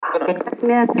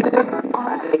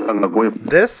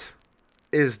This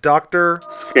is Dr.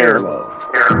 Scarelove.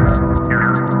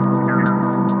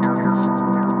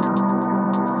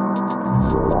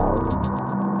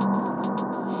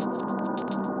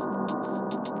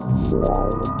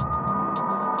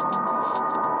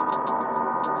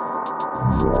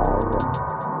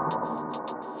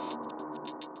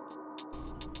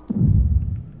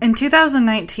 In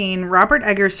 2019, Robert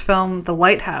Eggers' film The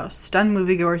Lighthouse stunned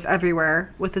moviegoers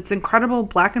everywhere with its incredible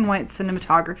black and white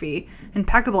cinematography,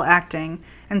 impeccable acting,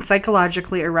 and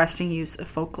psychologically arresting use of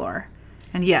folklore.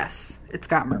 And yes, it's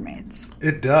got mermaids.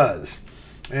 It does.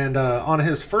 And on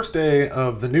his first day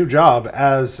of the new job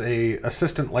as a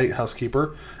assistant lighthouse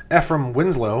keeper, Ephraim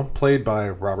Winslow, played by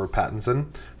Robert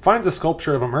Pattinson, finds a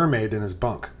sculpture of a mermaid in his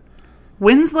bunk.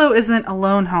 Winslow isn't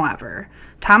alone, however.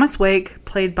 Thomas Wake,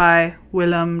 played by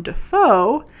Willem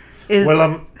Dafoe, is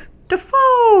the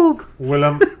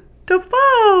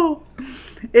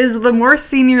more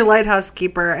senior lighthouse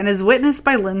keeper and is witnessed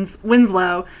by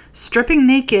Winslow stripping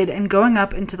naked and going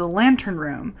up into the lantern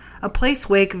room, a place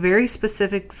Wake very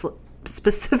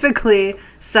specifically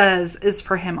says is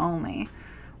for him only.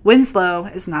 Winslow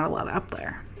is not allowed up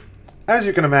there. As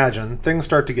you can imagine, things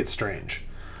start to get strange.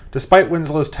 Despite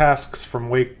Winslow's tasks from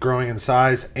Wake growing in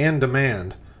size and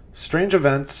demand, strange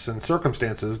events and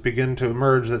circumstances begin to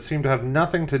emerge that seem to have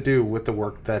nothing to do with the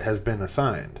work that has been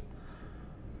assigned.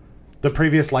 The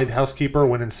previous lighthouse keeper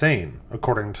went insane,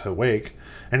 according to Wake,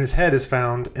 and his head is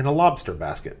found in a lobster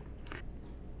basket.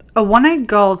 A one-eyed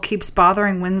gull keeps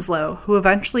bothering Winslow, who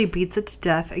eventually beats it to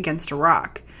death against a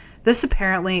rock. This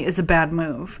apparently is a bad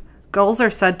move. Gulls are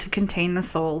said to contain the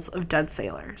souls of dead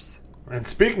sailors. And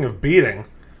speaking of beating,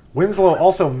 Winslow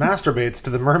also masturbates to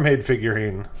the mermaid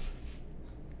figurine.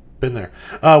 Been there.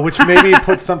 Which maybe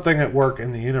puts something at work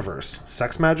in the universe.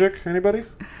 Sex magic? Anybody?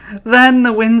 Then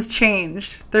the winds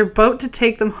change. Their boat to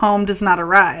take them home does not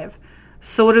arrive.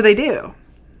 So what do?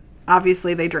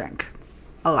 Obviously they drink.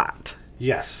 A lot.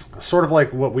 Yes. Sort of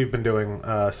like what we've been doing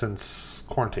since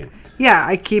quarantine. Yeah,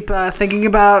 I keep thinking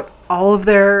about all of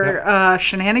their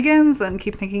shenanigans and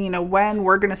keep thinking, when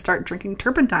we're going to start drinking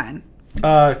turpentine.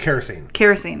 Kerosene.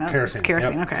 Kerosene. Kerosene.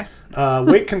 Kerosene, yep. Okay.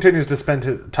 Wake continues to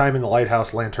spend time in the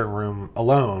lighthouse lantern room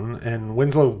alone, and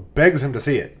Winslow begs him to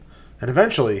see it. And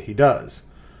eventually, he does.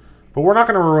 But we're not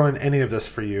going to ruin any of this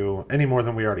for you any more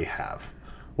than we already have.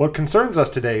 What concerns us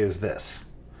today is this.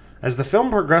 As the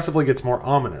film progressively gets more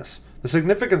ominous, the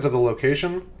significance of the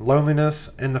location, loneliness,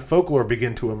 and the folklore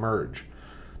begin to emerge.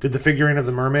 Did the figurine of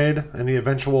the mermaid and the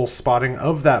eventual spotting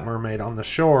of that mermaid on the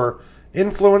shore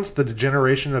influence the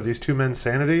degeneration of these two men's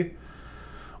sanity?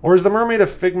 Or is the mermaid a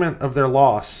figment of their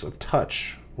loss of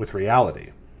touch with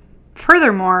reality?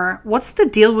 Furthermore, what's the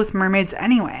deal with mermaids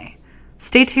anyway?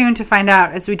 Stay tuned to find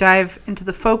out as we dive into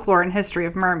the folklore and history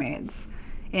of mermaids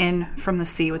in From the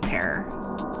Sea with Terror.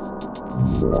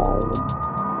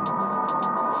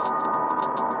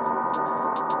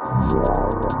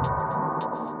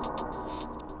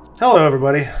 Hello,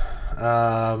 everybody.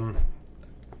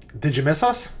 Did you miss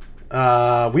us?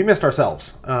 We missed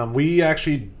ourselves. We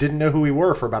actually didn't know who we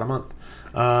were for about a month.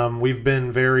 We've been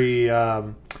very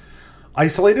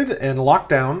isolated and locked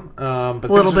down. But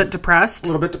a little bit depressed.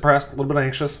 A little bit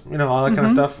anxious, all that kind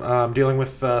of stuff. Dealing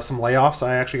with some layoffs.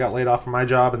 I actually got laid off from my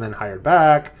job and then hired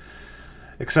back,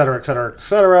 et cetera, et cetera, et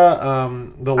cetera.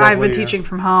 I've been teaching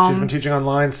from home. She's been teaching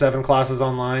online, 7 classes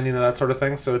online, that sort of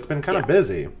thing. So it's been kind of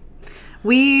busy.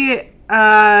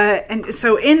 And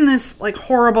so in this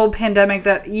horrible pandemic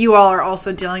that you all are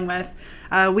also dealing with,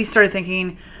 we started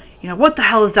thinking, what the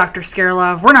hell is Dr.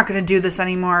 Scarelove? We're not going to do this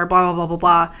anymore, blah, blah, blah, blah,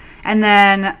 blah. And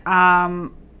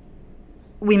then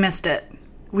we missed it.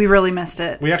 We really missed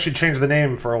it. We actually changed the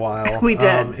name for a while. We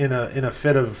did. In a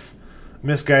fit of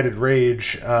misguided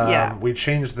rage. We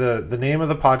changed the name of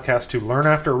the podcast to Learn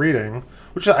After Reading,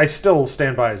 which I still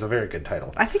stand by as a very good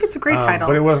title. I think it's a great title.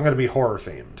 But it wasn't going to be horror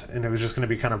themed, and it was just going to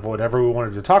be kind of whatever we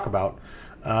wanted to talk about.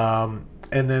 And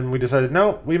then we decided,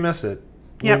 no, we missed it.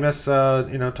 Yep. We miss,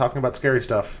 talking about scary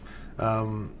stuff.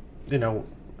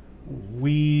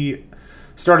 We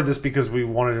started this because we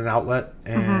wanted an outlet,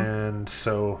 and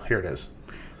so here it is.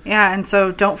 Yeah, and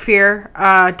so don't fear.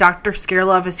 Dr.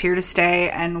 Scarelove is here to stay,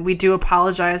 and we do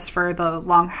apologize for the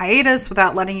long hiatus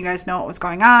without letting you guys know what was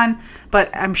going on,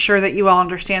 but I'm sure that you all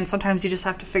understand sometimes you just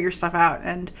have to figure stuff out,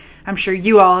 and I'm sure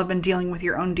you all have been dealing with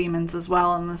your own demons as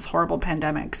well in this horrible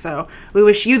pandemic, so we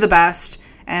wish you the best,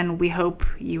 and we hope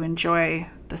you enjoy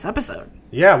this episode.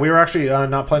 Yeah, we were actually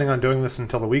not planning on doing this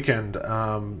until the weekend,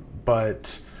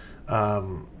 but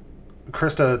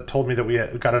Krista told me that we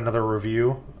got another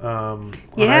review on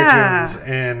iTunes,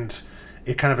 and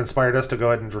it kind of inspired us to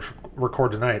go ahead and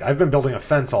record tonight. I've been building a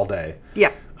fence all day.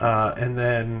 Yeah. And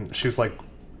then she was like,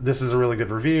 this is a really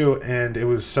good review. And it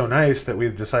was so nice that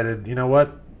we decided, you know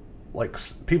what? Like,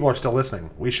 people are still listening.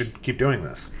 We should keep doing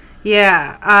this.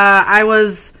 Yeah. I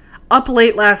was up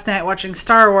late last night watching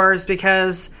Star Wars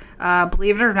because,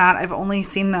 believe it or not, I've only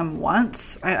seen them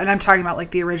once. And I'm talking about like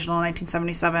the original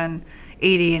 1977,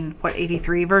 80, and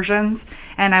 83 versions.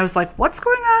 And I was like, what's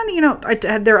going on? You know, I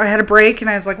had a break and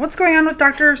I was like, what's going on with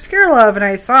Dr. Scarelove? And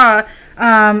I saw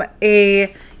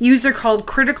a user called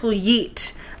Critical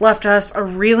Yeet left us a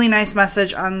really nice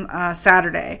message on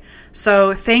Saturday.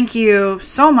 So thank you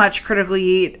so much, Critical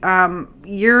Yeet.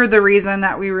 You're the reason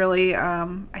that we really,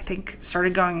 I think,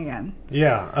 started going again.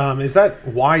 Yeah. Is that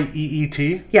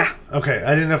Y-E-E-T? Yeah. Okay.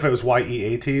 I didn't know if it was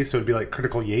Y-E-A-T, so it'd be like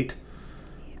Critical Yeet.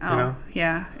 Oh, you know?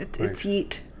 Yeah. It's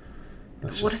Yeet.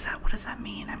 What does that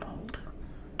mean? I'm old.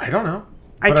 I don't know.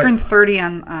 I turned 30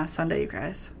 on Sunday, you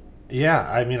guys.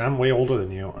 Yeah. I mean, I'm way older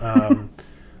than you.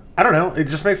 I don't know. It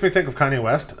just makes me think of Kanye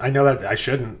West. I know that I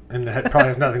shouldn't, and it probably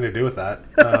has nothing to do with that.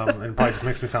 And probably just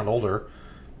makes me sound older.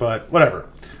 But whatever.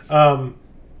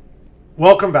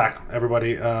 Welcome back,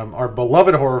 everybody. Our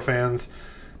beloved horror fans.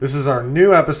 This is our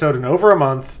new episode in over a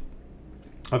month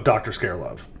of Dr.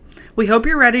 Scarelove. We hope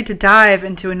you're ready to dive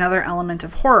into another element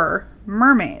of horror,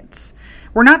 mermaids.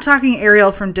 We're not talking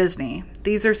Ariel from Disney.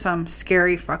 These are some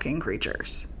scary fucking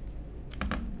creatures.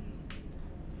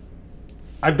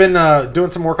 I've been doing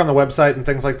some work on the website and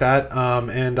things like that,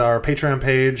 and our Patreon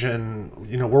page, and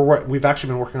you know we've actually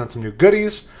been working on some new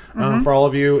goodies for all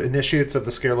of you initiates of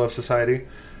the Scarelove Society.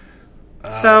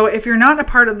 So if you're not a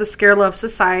part of the Scarelove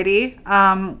Society,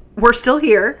 we're still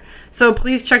here. So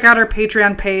please check out our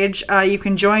Patreon page. You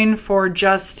can join for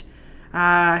just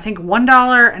I think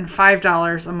 $1 and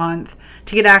 $5 a month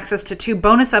to get access to 2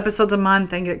 bonus episodes a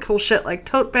month and get cool shit like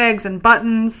tote bags and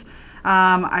buttons.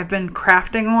 I've been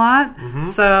crafting a lot.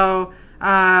 So,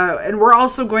 and we're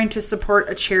also going to support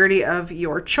a charity of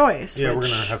your choice. Yeah, we're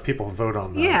going to have people vote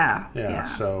on that. Yeah.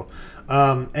 So,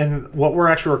 and what we're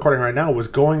actually recording right now was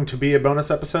going to be a bonus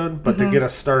episode, but to get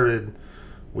us started,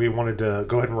 we wanted to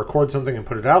go ahead and record something and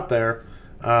put it out there.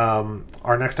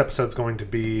 Our next episode is going to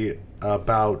be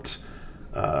about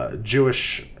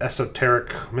Jewish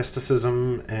esoteric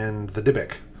mysticism and the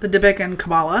Dybbuk. The Dybbuk and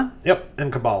Kabbalah. Yep,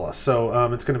 and Kabbalah.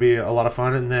 So it's going to be a lot of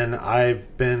fun. And then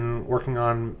I've been working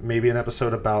on maybe an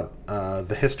episode about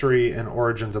the history and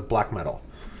origins of black metal.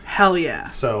 Hell yeah.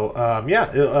 So,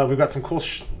 we've got some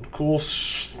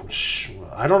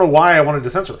I don't know why I wanted to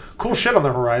censor. Cool shit on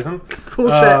the horizon. Cool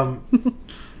shit.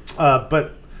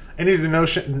 But any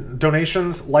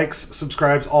donations, likes,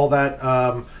 subscribes, all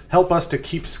that help us to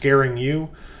keep scaring you.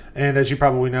 And as you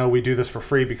probably know, we do this for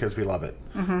free because we love it.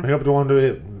 We hope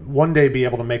to one day be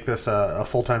able to make this a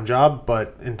full-time job,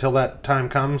 but until that time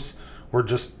comes, we're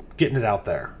just getting it out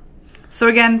there. So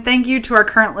again, thank you to our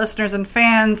current listeners and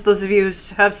fans, those of you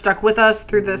who have stuck with us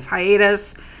through this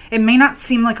hiatus. It may not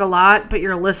seem like a lot, but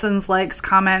your listens, likes,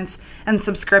 comments, and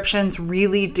subscriptions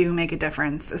really do make a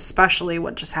difference, especially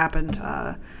what just happened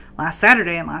last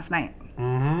Saturday and last night.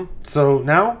 So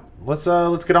now, let's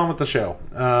get on with the show.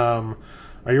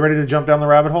 Are you ready to jump down the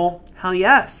rabbit hole? Hell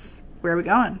yes. Where are we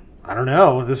going? I don't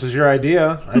know. This is your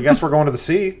idea. I guess we're going to the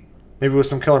sea. Maybe with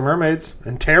some killer mermaids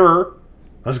and terror.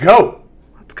 Let's go.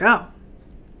 Let's go.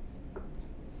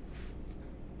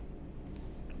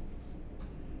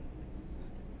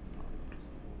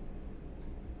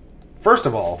 First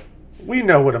of all, we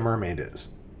know what a mermaid is.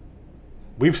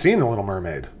 We've seen The Little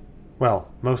Mermaid.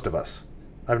 Well, most of us.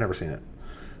 I've never seen it.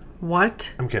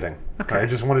 What? I'm kidding. Okay. I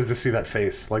just wanted to see that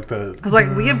face. Like I was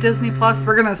like, we have Disney Plus.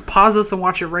 We're going to pause this and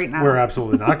watch it right now. We're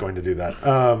absolutely not going to do that.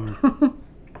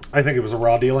 I think it was a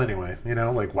raw deal anyway. You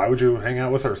know, like, why would you hang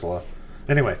out with Ursula?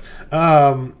 Anyway,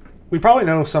 we probably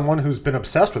know someone who's been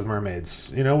obsessed with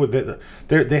mermaids. You know,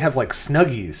 they have like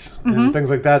Snuggies and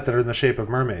things like that are in the shape of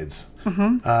mermaids.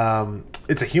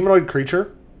 It's a humanoid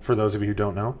creature, for those of you who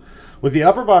don't know, with the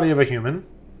upper body of a human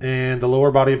and the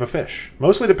lower body of a fish.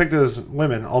 Mostly depicted as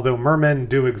women, although mermen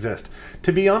do exist.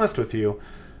 To be honest with you,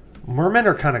 mermen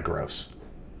are kind of gross.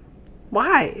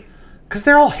 Why? Because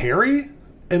they're all hairy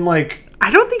and like... I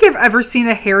don't think I've ever seen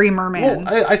a hairy merman.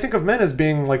 Well, I think of men as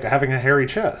being like having a hairy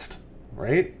chest,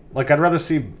 right? Like I'd rather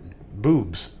see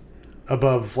boobs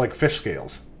above like fish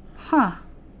scales. Huh.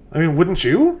 I mean, wouldn't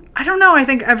you? I don't know. I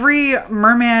think every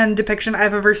merman depiction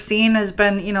I've ever seen has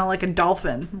been, you know, like a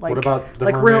dolphin. Like, what about the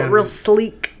like merman, real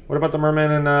sleek? What about the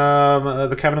merman in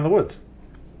the Cabin in the Woods?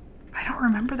 I don't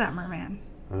remember that merman.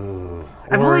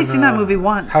 I've only seen that movie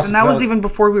once, and that was even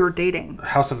before we were dating.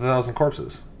 House of the Thousand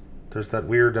Corpses. There's that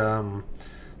weird,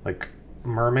 like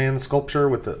merman sculpture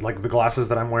with the glasses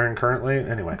that I'm wearing currently.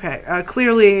 Anyway. Okay.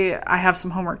 Clearly, I have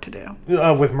some homework to do.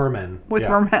 With mermen.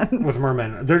 Mermen. With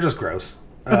mermen. They're just gross.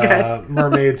 Okay.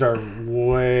 Mermaids are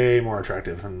way more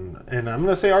attractive and I'm going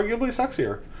to say arguably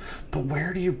sexier. But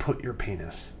where do you put your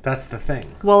penis? That's the thing.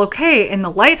 Well, okay, in the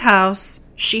lighthouse,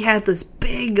 she had this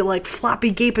big,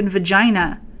 floppy gaping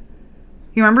vagina.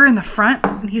 You remember in the front?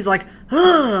 And he's like,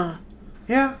 ugh.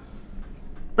 Yeah.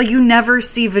 You never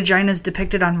see vaginas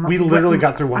depicted on We literally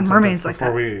got through one sentence mermaids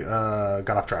before we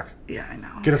got off track. Yeah, I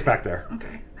know. Get us back there.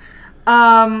 Okay.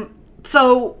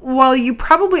 So, while you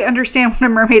probably understand what a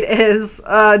mermaid is,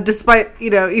 despite,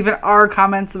 even our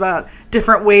comments about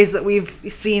different ways that we've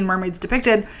seen mermaids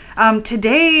depicted,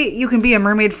 today you can be a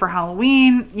mermaid for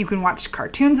Halloween. You can watch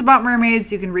cartoons about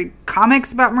mermaids. You can read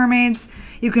comics about mermaids.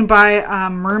 You can buy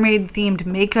mermaid-themed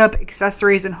makeup,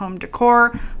 accessories, and home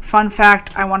decor. Fun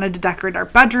fact, I wanted to decorate our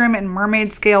bedroom in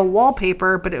mermaid-scale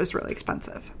wallpaper, but it was really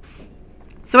expensive.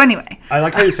 So anyway. I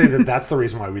like how you say that that's the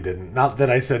reason why we didn't. Not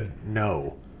that I said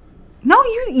no. No,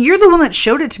 you're the one that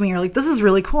showed it to me. You're like, this is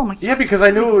really cool. I'm like, yeah, because I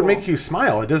knew it would make you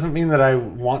smile. It doesn't mean that I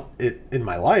want it in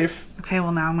my life. Okay,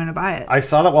 well, now I'm going to buy it. I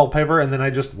saw that wallpaper, and then I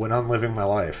just went on living my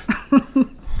life.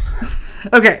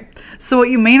 Okay, so what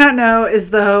you may not know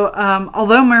is, though,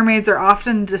 although mermaids are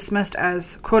often dismissed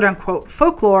as quote-unquote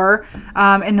folklore,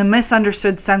 in the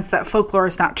misunderstood sense that folklore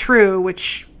is not true,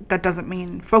 which that doesn't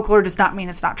mean, folklore does not mean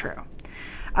it's not true.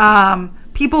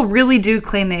 People really do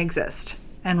claim they exist,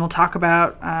 and we'll talk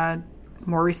about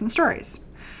more recent stories.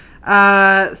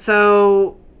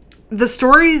 So the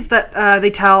stories that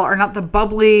they tell are not the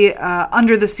bubbly,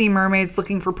 under-the-sea mermaids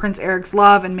looking for Prince Eric's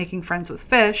love and making friends with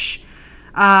fish.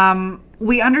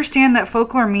 We understand that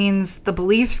folklore means the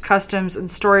beliefs, customs,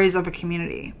 and stories of a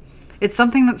community. It's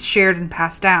something that's shared and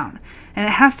passed down, and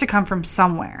it has to come from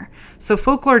somewhere. So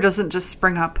folklore doesn't just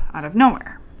spring up out of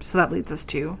nowhere. So that leads us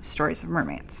to stories of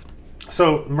mermaids.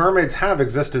 So mermaids have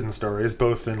existed in stories,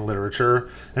 both in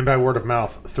literature and by word of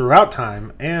mouth throughout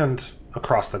time and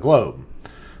across the globe.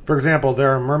 For example, there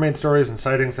are mermaid stories and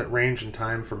sightings that range in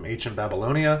time from ancient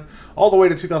Babylonia all the way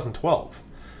to 2012.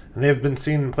 And they have been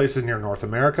seen in places near North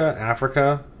America,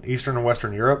 Africa, Eastern and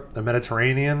Western Europe, the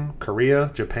Mediterranean,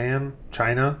 Korea, Japan,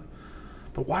 China.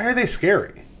 But why are they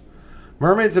scary?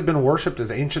 Mermaids have been worshipped as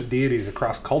ancient deities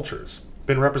across cultures,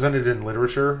 been represented in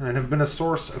literature, and have been a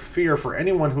source of fear for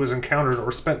anyone who has encountered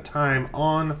or spent time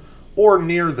on or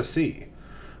near the sea.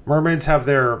 Mermaids have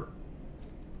their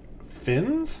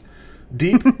fins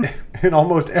deep in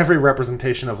almost every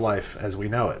representation of life as we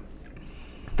know it.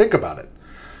 Think about it.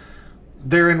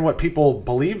 They're in what people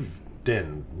believed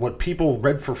in, what people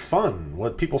read for fun,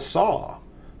 what people saw.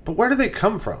 But where do they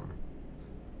come from?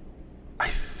 I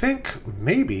think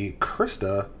maybe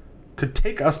Krista could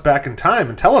take us back in time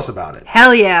and tell us about it.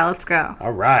 Hell yeah, let's go.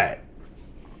 All right.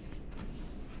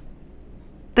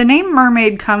 The name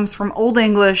mermaid comes from Old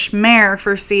English mare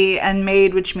for sea and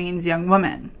maid, which means young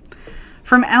woman.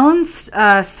 From Ellen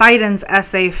Seiden's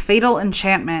essay Fatal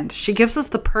Enchantment, she gives us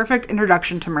the perfect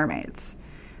introduction to mermaids.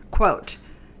 Quote,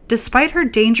 "Despite her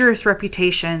dangerous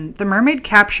reputation, the mermaid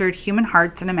captured human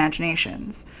hearts and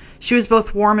imaginations. She was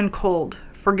both warm and cold,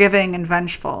 forgiving and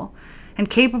vengeful, and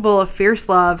capable of fierce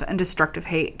love and destructive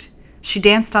hate. She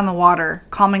danced on the water,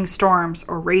 calming storms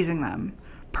or raising them.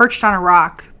 Perched on a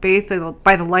rock, bathed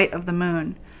by the light of the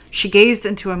moon, she gazed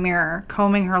into a mirror,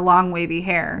 combing her long wavy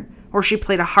hair, or she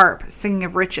played a harp, singing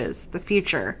of riches, the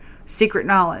future, secret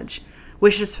knowledge,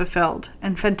 wishes fulfilled,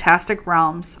 and fantastic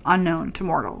realms unknown to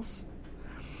mortals."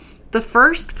 The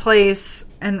first place,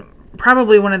 and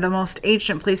probably one of the most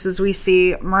ancient places we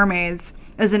see mermaids,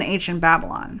 is in ancient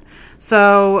Babylon.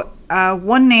 So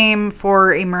one name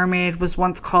for a mermaid was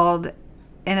once called,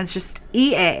 and it's just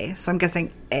Ea. So I'm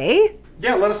guessing A?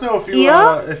 Yeah, let us know if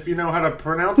you know how to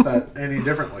pronounce that any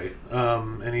differently.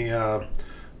 Any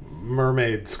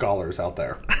mermaid scholars out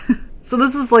there. So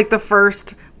this is like the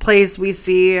first place we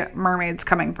see mermaids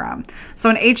coming from. So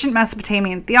in ancient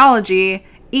Mesopotamian theology,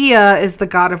 Ea is the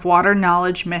god of water,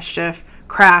 knowledge, mischief,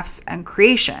 crafts, and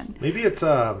creation. Maybe it's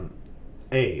A.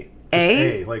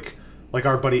 A? Like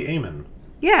our buddy Eamon.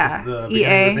 Yeah. The beginning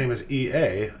of his name is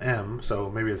E-A-M, so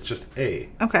maybe it's just A.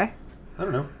 Okay. I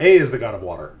don't know. A is the god of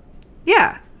water.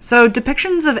 Yeah. So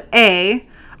depictions of A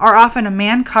are often a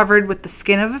man covered with the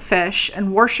skin of a fish,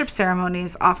 and worship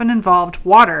ceremonies often involved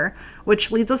water,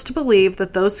 which leads us to believe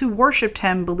that those who worshipped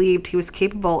him believed he was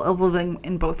capable of living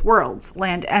in both worlds,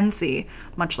 land and sea,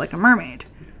 much like a mermaid.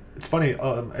 It's funny,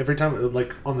 every time,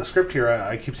 like on the script here,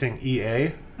 I keep saying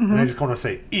EA, and I just want to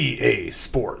say EA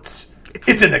Sports.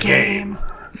 It's in the game.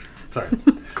 Sorry.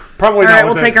 Probably All not. right,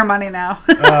 we'll take our money now.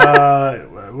 What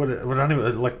I don't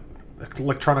even, like,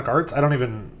 Electronic Arts. I don't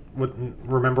even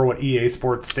remember what EA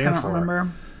Sports stands for. Remember.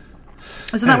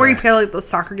 Isn't that where you play like those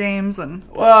soccer games and?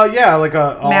 Well, yeah, like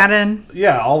Madden.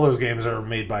 Yeah, all those games are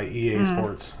made by EA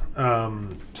Sports.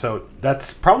 So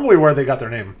that's probably where they got their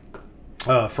name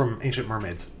from Ancient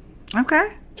Mermaids.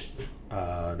 Okay.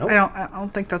 Nope. I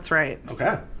don't think that's right.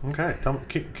 Okay.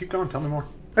 Keep going. Tell me more.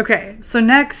 Okay. So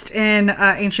next in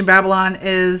ancient Babylon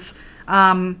is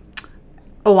Oannes.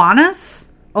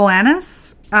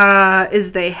 Oannes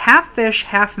is the half fish,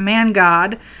 half man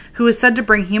god who is said to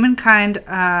bring humankind's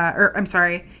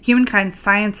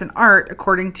science and art,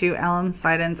 according to Alan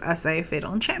Sidon's essay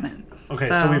Fatal Enchantment. Okay,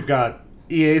 so we've got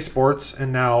EA Sports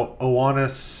and now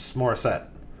Oannes Morissette.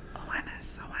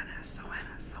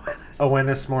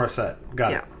 Oannes Morissette.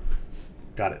 Got it.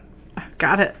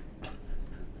 Got it.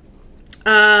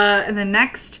 And then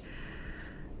next,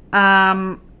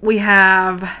 we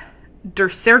have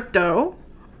Dercerto,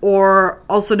 or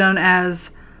also known as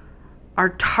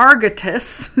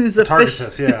Artargatis, who's a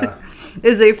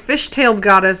is a fish-tailed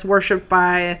goddess worshipped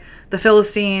by the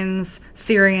Philistines,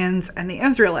 Syrians, and the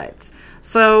Israelites.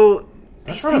 So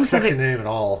that's not a sexy name at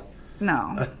all.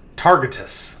 No.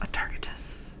 Artargatis.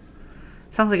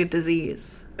 Sounds like a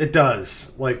disease. It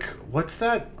does. Like, what's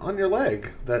that on your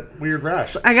leg? That weird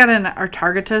rash. So I got an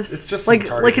Artargatis. It's just like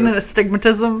an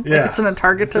astigmatism. Yeah, like it's an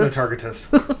Artargatis. It's an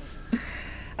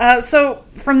Artargatis. So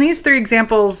from these three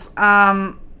examples,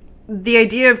 the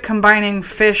idea of combining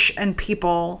fish and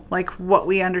people, like what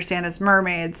we understand as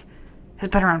mermaids, has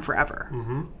been around forever.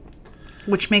 Mm-hmm.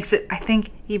 Which makes it, I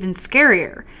think, even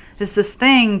scarier. Is this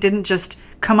thing didn't just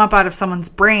come up out of someone's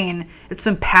brain. It's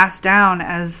been passed down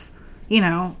as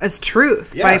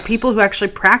truth by people who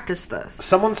actually practice this.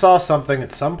 Someone saw something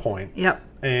at some point. Yep.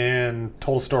 And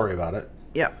told a story about it.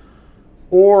 Yep.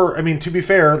 Or, I mean, to be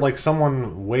fair, like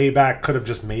someone way back could have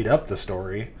just made up the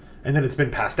story and then it's been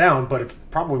passed down, but it's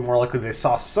probably more likely they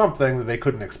saw something that they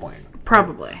couldn't explain.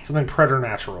 Probably. Right? Something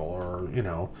preternatural or,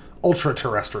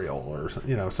 ultra-terrestrial or,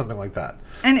 something like that.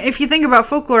 And if you think about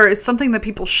folklore, it's something that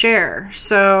people share.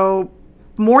 So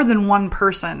more than one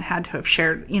person had to have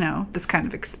shared, this kind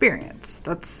of experience.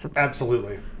 That's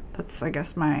absolutely. That's, I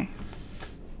guess, my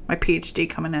PhD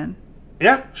coming in.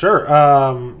 Yeah, sure.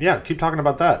 Keep talking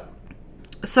about that.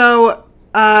 So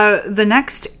the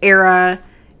next era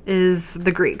is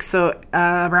the Greeks. So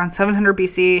around 700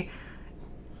 BC,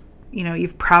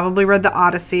 you've probably read the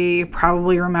Odyssey. You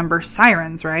probably remember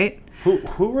sirens, right?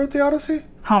 Who wrote the Odyssey?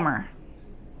 Homer.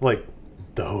 Like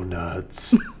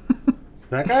donuts.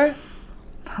 That guy?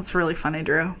 That's really funny,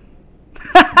 Drew.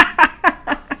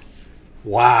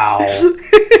 Wow.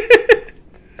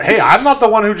 Hey, I'm not the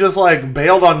one who just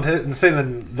bailed on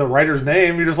saying the writer's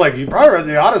name. You're just you probably read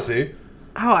the Odyssey.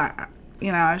 Oh,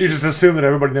 you just assume that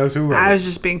everybody knows who wrote it. I was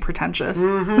just being pretentious.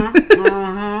 Mm-hmm.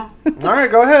 Mm-hmm. All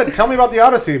right, go ahead. Tell me about the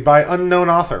Odyssey by unknown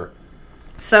author.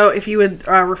 So if you would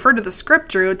refer to the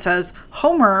script, Drew, it says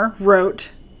Homer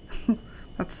wrote...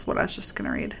 That's what I was just going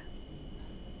to read.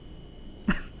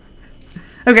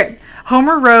 Okay.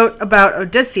 Homer wrote about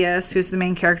Odysseus, who's the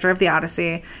main character of the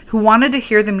Odyssey, who wanted to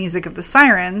hear the music of the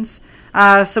sirens.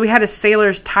 So he had his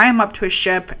sailors tie him up to a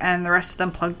ship, and the rest of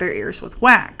them plugged their ears with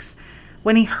wax.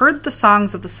 When he heard the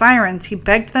songs of the sirens, he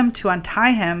begged them to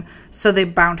untie him, so they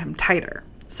bound him tighter.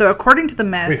 So according to the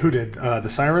myth... Wait, who did? The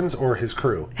sirens or his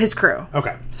crew? His crew.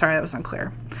 Okay. Sorry, that was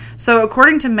unclear. So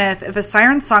according to myth, if a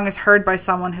siren song is heard by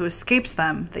someone who escapes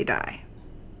them, they die.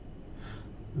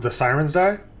 The sirens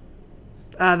die?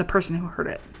 The person who heard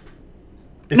it.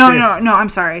 No, I'm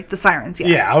sorry. The sirens, yeah.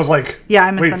 Yeah, I was like... Yeah,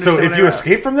 I misunderstood. Wait, so if you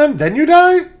escape from them, then you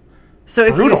die? So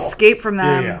if you escape from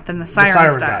them, then the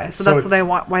sirens die. So that's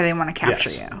why they want to capture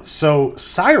you. So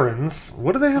sirens,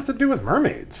 what do they have to do with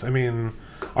mermaids? I mean,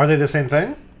 are they the same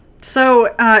thing? So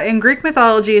in Greek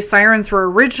mythology, sirens were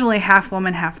originally half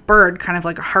woman, half bird, kind of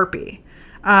like a harpy.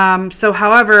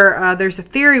 However, there's a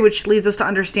theory which leads us to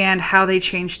understand how they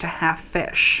changed to half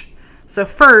fish. So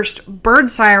first, bird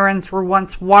sirens were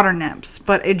once water nymphs,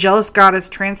 but a jealous goddess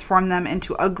transformed them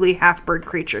into ugly half-bird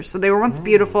creatures. So they were once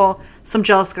beautiful. Some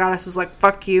jealous goddess was like,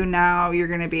 fuck you, now you're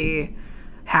going to be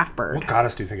half-bird. What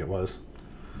goddess do you think it was?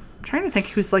 I'm trying to think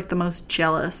who's the most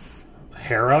jealous.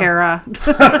 Hera?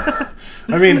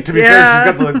 I mean, to be fair,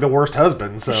 she's got the worst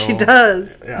husband. So she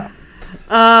does. Yeah.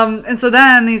 And so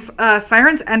then these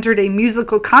sirens entered a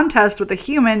musical contest with a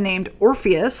human named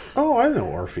Orpheus. Oh, I know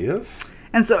Orpheus.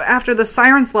 And so after the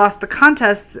sirens lost the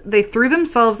contest, they threw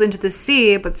themselves into the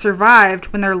sea, but survived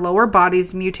when their lower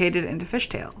bodies mutated into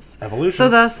fishtails. Evolution. So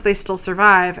thus, they still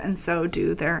survive, and so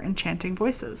do their enchanting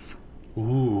voices.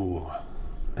 Ooh.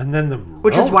 And then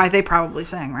Which is why they probably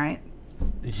sang, right?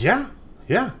 Yeah.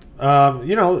 Yeah.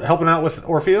 Helping out with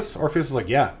Orpheus. Orpheus is like,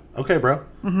 yeah, okay, bro.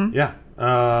 Mm-hmm. Yeah.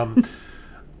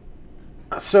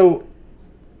 So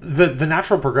the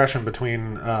natural progression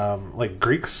between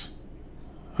Greeks,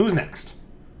 who's next?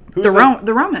 Who's the Romans.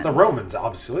 The Romans,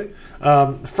 obviously.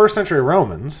 The first century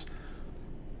Romans,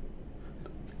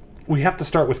 we have to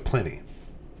start with Pliny.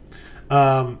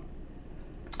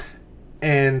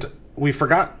 And we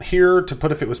forgot here to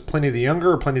put if it was Pliny the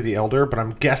Younger or Pliny the Elder, but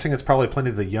I'm guessing it's probably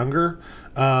Pliny the Younger.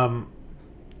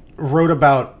 Wrote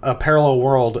about a parallel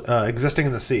world existing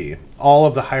in the sea. All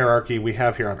of the hierarchy we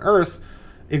have here on Earth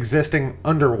existing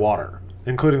underwater,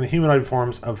 including the humanoid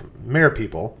forms of mire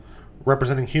people,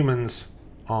 representing humans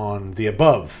on the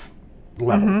above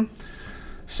level. Mm-hmm.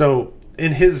 So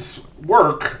in his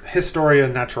work, Historia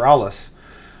Naturalis,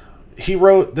 he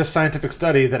wrote this scientific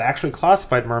study that actually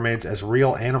classified mermaids as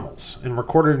real animals and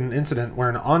recorded an incident where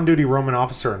an on-duty Roman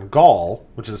officer in Gaul,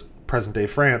 which is present-day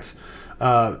France,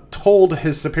 told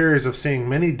his superiors of seeing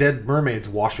many dead mermaids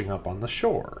washing up on the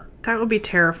shore. That would be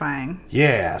terrifying.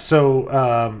 Yeah,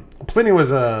 so Pliny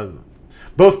was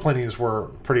both Plinies were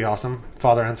pretty awesome,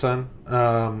 father and son.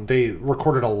 They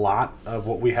recorded a lot of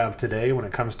what we have today when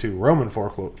it comes to Roman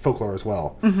folklore as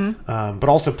well. Mm-hmm. But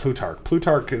also Plutarch.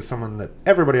 Plutarch is someone that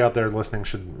everybody out there listening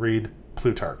should read.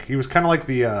 Plutarch. He was kind of like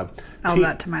the... I'll add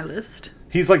that to my list.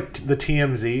 He's like the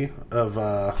TMZ of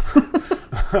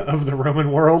of the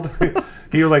Roman world.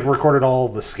 He recorded all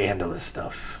the scandalous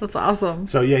stuff. That's awesome.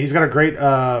 So yeah, he's got a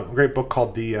great book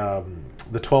called the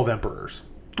 12 Emperors.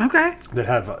 Okay. That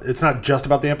have it's not just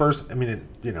about the emperors. I mean,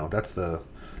 that's the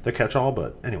catch-all.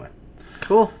 But anyway.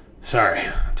 Cool. Sorry.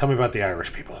 Tell me about the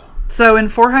Irish people. So in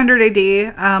 400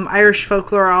 AD, Irish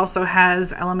folklore also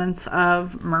has elements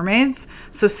of mermaids.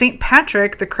 So St.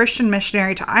 Patrick, the Christian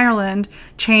missionary to Ireland,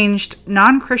 changed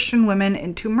non-Christian women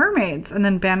into mermaids and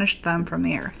then banished them from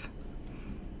the earth.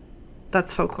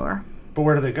 That's folklore. But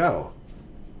where do they go?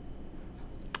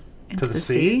 Into the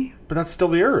sea? But that's still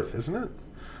the earth, isn't it?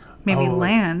 Maybe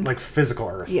land. Like physical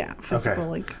earth. Yeah, physical, okay.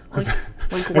 like I just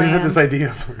had this idea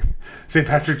of St.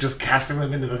 Patrick just casting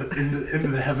them into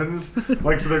the heavens.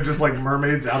 So they're just like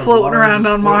mermaids out floating of water. Around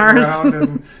on Mars.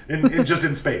 Around and just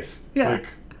in space. Yeah.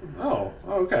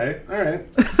 Okay. All right.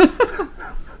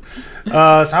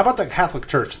 So how about the Catholic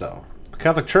Church, though? The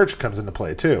Catholic Church comes into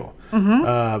play, too.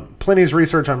 Mm-hmm. Pliny's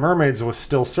research on mermaids was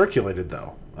still circulated,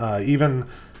 though, even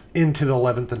into the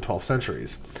 11th and 12th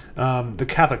centuries. The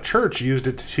Catholic Church used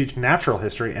it to teach natural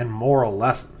history and moral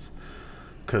lessons,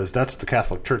 because that's what the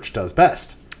Catholic Church does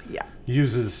best. Yeah.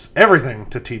 Uses everything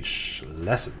to teach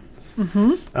lessons.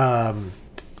 Mm-hmm.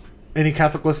 Any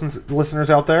Catholic listeners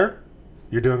out there?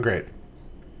 You're doing great.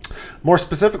 More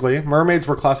specifically, mermaids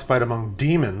were classified among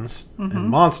demons and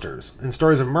monsters, and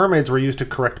stories of mermaids were used to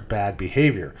correct bad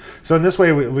behavior. So in this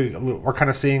way, we're kind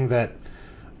of seeing that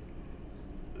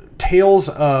tales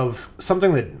of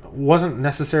something that wasn't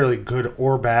necessarily good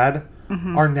or bad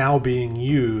are now being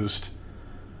used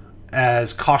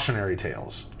as cautionary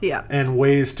tales. Yeah. And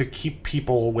ways to keep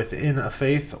people within a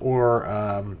faith or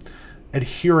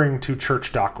adhering to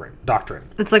church doctrine.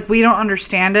 It's like, we don't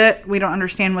understand it. We don't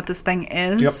understand what this thing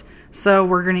is. Yep. So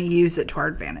we're going to use it to our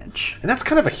advantage. And that's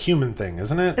kind of a human thing,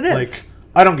 isn't it? It is.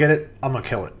 I don't get it. I'm going to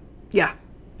kill it. Yeah.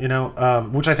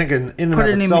 Which I think in and Put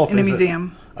of itself in a is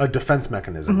museum. A defense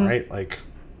mechanism, right?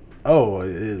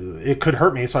 It could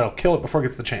hurt me, so I'll kill it before it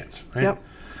gets the chance, right?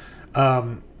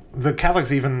 Yep. The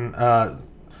Catholics even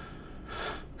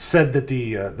said that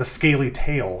the scaly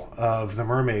tail of the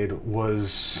mermaid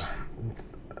was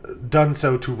done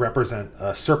so to represent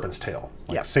a serpent's tail,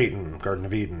 like Satan, Garden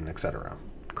of Eden, etc.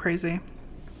 Crazy.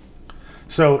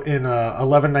 So in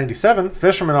 1197,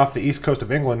 fishermen off the east coast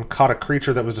of England caught a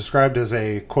creature that was described as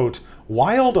a, quote,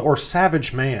 wild or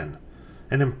savage man,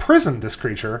 and imprisoned this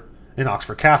creature in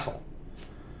Oxford Castle.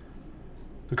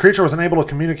 The creature was unable to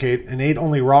communicate and ate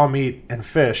only raw meat and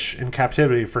fish in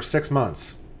captivity for 6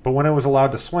 months. But when it was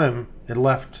allowed to swim, it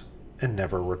left and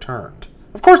never returned.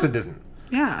 Of course it didn't.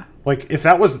 Yeah. If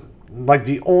that was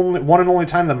the one and only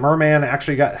time the merman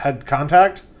actually had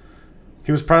contact,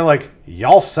 he was probably like,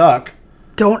 y'all suck.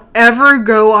 Don't ever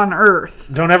go on Earth.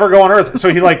 Don't ever go on Earth. So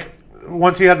he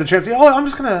once he had the chance, I'm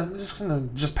just gonna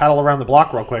paddle around the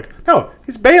block real quick. No,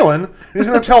 he's bailing. And he's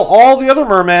gonna tell all the other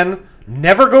mermen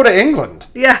never go to England.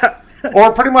 Yeah.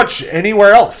 Or pretty much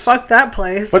anywhere else. Fuck that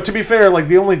place. But to be fair,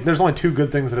 there's only two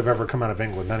good things that have ever come out of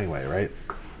England anyway, right?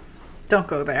 Don't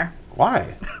go there.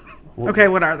 Why? Okay,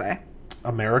 what are they?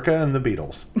 America and the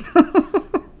Beatles.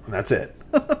 And that's it.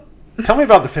 Tell me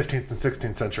about the 15th and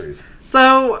 16th centuries.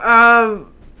 So,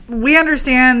 we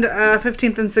understand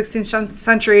 15th and 16th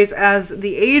centuries as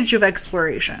the age of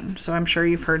exploration. So I'm sure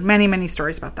you've heard many, many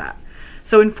stories about that.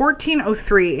 So in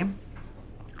 1403,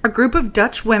 a group of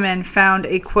Dutch women found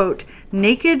a, quote,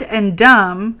 naked and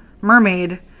dumb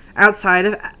mermaid outside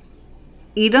of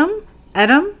Edam.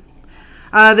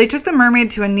 They took the mermaid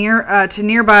to a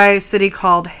nearby city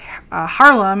called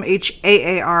Haarlem,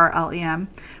 Haarlem,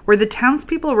 where the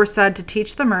townspeople were said to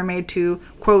teach the mermaid to,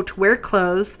 quote, wear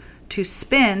clothes, to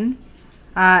spin,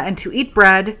 and to eat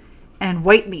bread and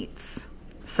white meats.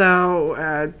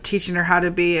 So, teaching her how to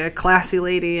be a classy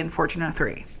lady in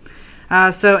 1403.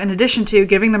 So, in addition to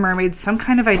giving the mermaids some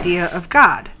kind of idea of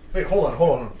God. Wait, hold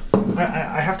on.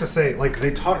 I have to say, like,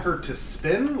 they taught her to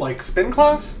spin? Like, spin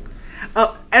class?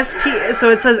 Oh, so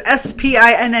it says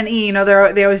S-P-I-N-N-E. You know,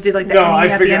 they always do, like, the No, N-E I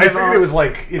at the end of figured it was,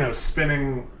 like, you know,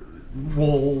 spinning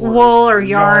wool or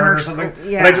yarn or something.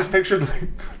 Yeah. But I just pictured,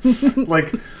 like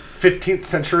 15th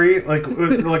century, like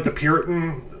the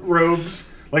Puritan robes.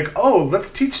 Like, oh, let's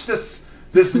teach this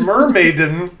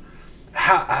mermaiden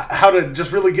how to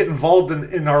just really get involved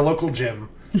in our local gym.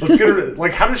 Let's get her to,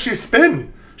 like, how does she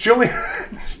spin? She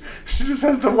just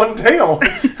has the one tail.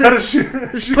 How does she?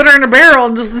 Just put her in a barrel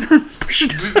and just.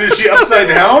 Is she upside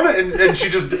down and she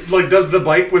just like does the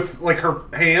bike with like her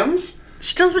hands?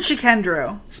 She does what she can,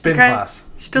 Drew. Spin class.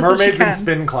 She does Mermaids what she can. in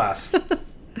spin class.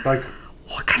 Like,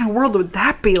 what kind of world would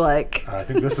that be like? I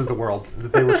think this is the world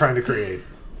that they were trying to create.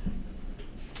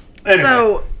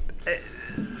 Anyway.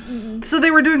 So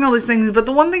they were doing all these things, but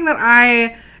the one thing that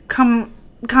I come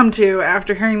to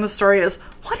after hearing the story is,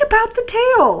 what about the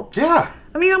tail? Yeah.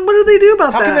 I mean, what do they do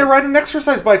about that? How can they ride an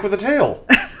exercise bike with a tail?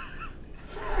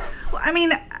 Well, I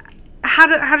mean,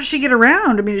 how does she get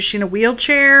around? I mean, is she in a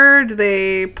wheelchair? Do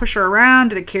they push her around?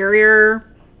 Do they carry her?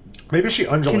 Maybe she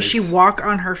undulates. Can she walk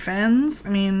on her fins? I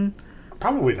mean...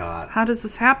 Probably not. How does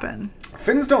this happen?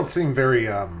 Fins don't seem very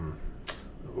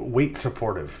weight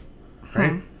supportive,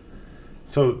 right?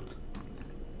 So,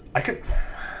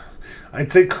 I'd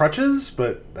say crutches,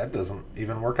 but that doesn't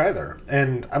even work either.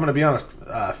 And I'm going to be honest,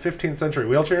 15th century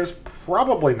wheelchairs,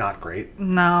 probably not great.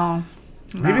 No.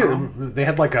 Maybe they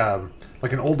had like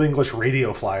an old English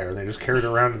radio flyer and they just carried it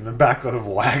around in the back of a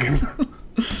wagon.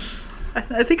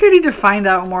 I think I need to find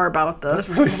out more about this.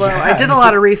 That's really sad. I did a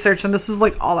lot of research and this was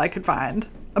like all I could find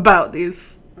about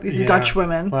these Dutch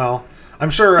women. Well, I'm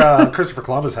sure Christopher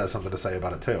Columbus has something to say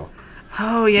about it too.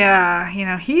 Oh yeah, you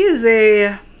know, he's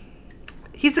a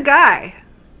guy. I'm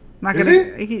not Is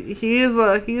gonna, he? He's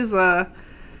a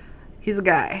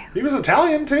guy. He was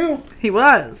Italian too. He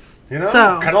was. You know,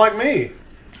 so kind of like me.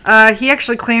 He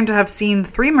actually claimed to have seen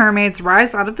 3 mermaids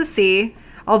rise out of the sea,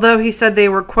 although he said they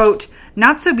were, quote,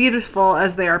 not so beautiful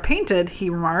as they are painted, he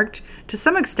remarked. To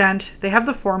some extent, they have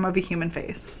the form of a human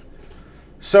face.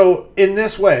 So, in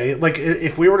this way, like,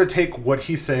 if we were to take what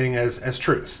he's saying as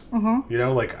truth, you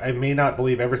know, like, I may not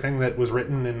believe everything that was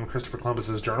written in Christopher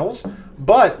Columbus's journals,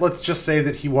 but let's just say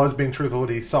that he was being truthful,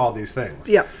 that he saw these things.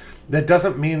 Yeah. That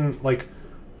doesn't mean, like,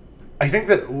 I think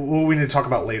that what we need to talk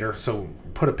about later, so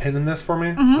put a pin in this for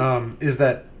me, is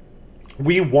that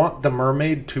we want the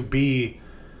mermaid to be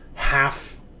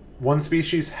half one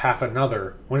species, half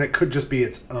another, when it could just be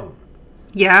its own.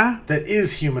 Yeah. That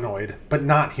is humanoid, but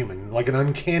not human. Like an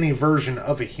uncanny version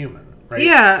of a human, right?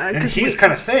 Yeah. And he's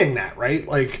kind of saying that, right?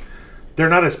 Like, they're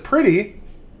not as pretty,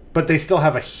 but they still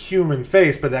have a human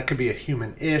face, but that could be a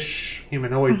human-ish,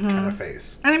 humanoid kind of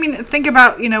face. And I mean, think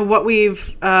about, you know, what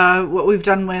we've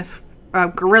done with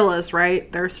gorillas,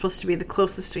 right? They're supposed to be the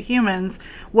closest to humans.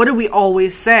 What do we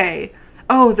always say?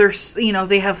 Oh,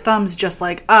 they have thumbs just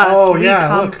like us. Oh, we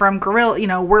come from gorilla, you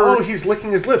know, we're... Oh, he's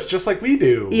licking his lips just like we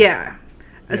do. Yeah.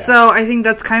 So I think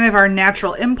that's kind of our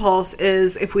natural impulse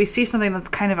is if we see something that's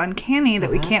kind of uncanny that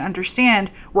we can't understand,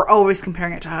 we're always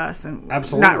comparing it to us and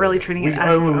not really treating it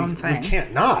as its own thing. We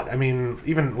can't not. I mean,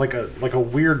 even like a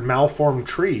weird malformed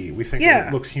tree, we think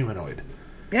it looks humanoid.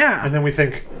 Yeah. And then we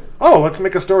think, oh, let's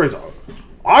make a story.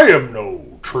 I am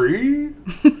no tree.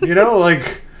 You know,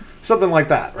 like something like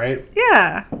that, right?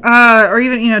 Yeah. Or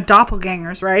even, you know,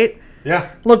 doppelgangers, right? Yeah.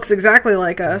 Looks exactly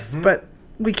like us, but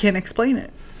we can't explain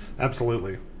it.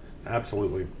 Absolutely.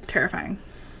 Terrifying.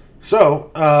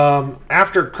 So,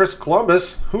 after Chris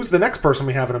Columbus, who's the next person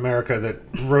we have in America that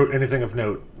wrote anything of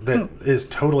note that is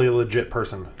totally a legit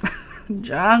person?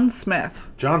 John Smith.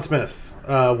 John Smith,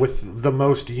 with the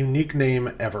most unique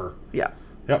name ever. Yeah.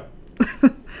 Yep.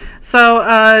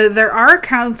 So, there are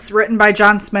accounts written by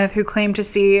John Smith who claim to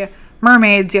see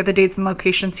mermaids, yet the dates and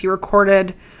locations he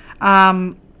recorded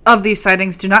of these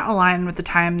sightings do not align with the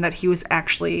time that he was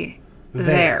actually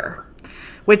there.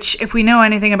 Which, if we know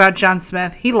anything about John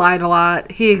Smith, he lied a lot,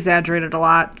 he exaggerated a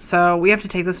lot, so we have to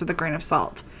take this with a grain of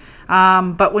salt.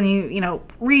 But when you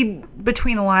read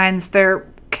between the lines,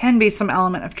 there can be some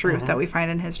element of truth that we find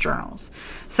in his journals.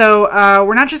 So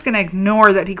we're not just going to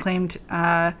ignore that he claimed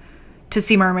to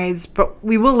see mermaids, but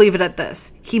we will leave it at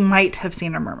this. He might have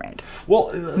seen a mermaid.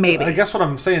 Well, maybe. I guess what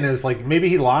I'm saying is, like, maybe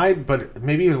he lied, but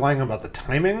maybe he was lying about the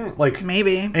timing. Like,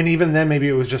 maybe. And even then, maybe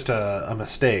it was just a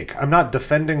mistake. I'm not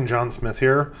defending John Smith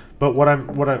here, but what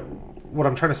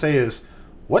I'm trying to say is,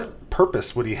 what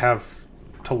purpose would he have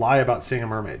to lie about seeing a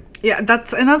mermaid? Yeah,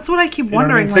 that's what I keep wondering.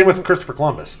 What I mean? Same with Christopher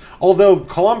Columbus. Although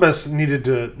Columbus needed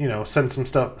to, send some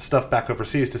stuff back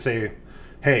overseas to say,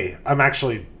 hey, I'm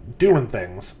actually doing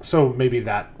things. So maybe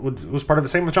that was part of the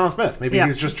same with John Smith. Maybe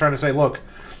he's just trying to say, look,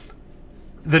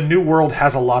 the new world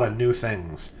has a lot of new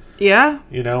things. Yeah.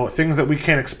 Things that we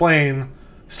can't explain.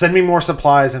 Send me more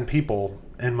supplies and people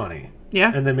and money.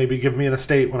 Yeah. And then maybe give me an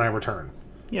estate when I return.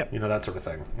 Yep. That sort of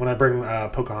thing. When I bring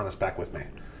Pocahontas back with me.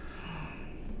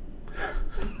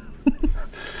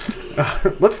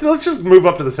 Let's just move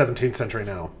up to the 17th century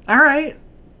now. All right.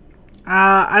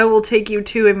 I will take you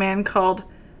to a man called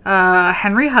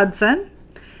Henry Hudson.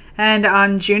 And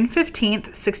on June 15th,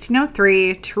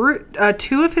 1603,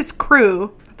 two of his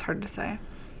crew, that's hard to say.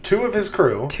 Two of his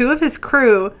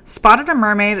crew spotted a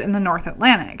mermaid in the North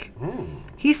Atlantic.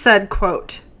 He said,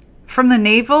 quote, "From the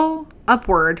navel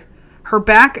upward, her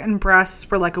back and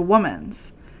breasts were like a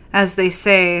woman's, as they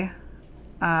say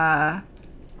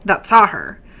that saw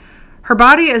her. Her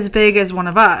body as big as one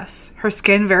of us, her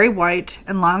skin very white,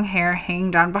 and long hair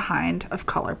hanging down behind of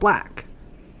color black."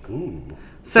 Ooh.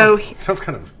 So sounds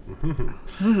kind of...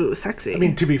 Ooh, sexy. I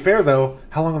mean, to be fair, though,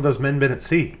 how long have those men been at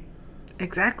sea?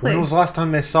 Exactly. When was the last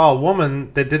time they saw a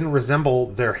woman that didn't resemble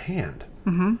their hand?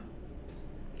 Mm-hmm.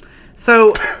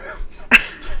 So...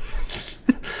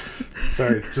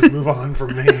 Sorry, just move on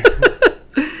from me.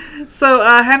 So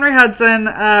Henry Hudson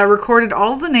recorded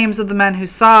all the names of the men who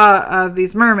saw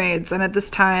these mermaids, and at this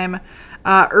time,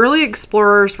 early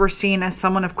explorers were seen as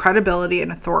someone of credibility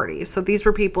and authority. So these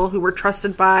were people who were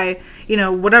trusted by,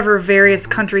 whatever various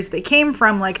countries they came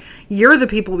from. Like, you're the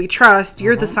people we trust.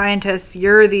 You're the scientists.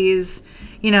 You're these,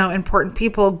 important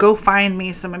people. Go find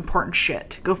me some important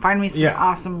shit. Go find me some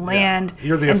awesome land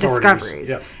and discoveries.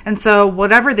 Yep. And so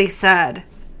whatever they said,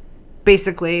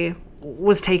 basically,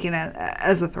 was taken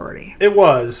as authority. It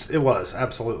was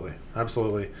absolutely.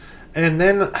 And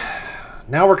then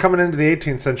now we're coming into the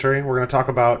 18th century. We're going to talk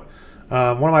about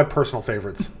one of my personal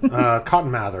favorites, Cotton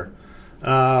Mather.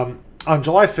 On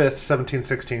July 5th,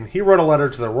 1716, he wrote a letter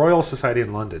to the Royal Society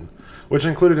in London, which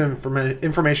included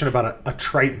information about a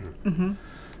triton. Mm-hmm.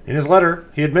 In his letter,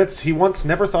 he admits he once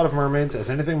never thought of mermaids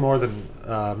as anything more than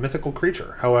a mythical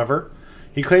creature. However,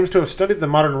 he claims to have studied the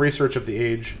modern research of the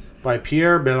age by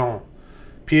Pierre Bellon,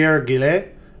 Pierre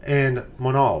Gillet, and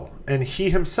Monal, and he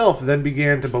himself then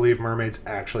began to believe mermaids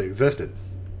actually existed.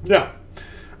 Now,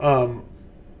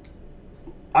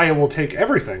 I will take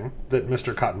everything that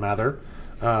Mr. Cotton Mather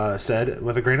said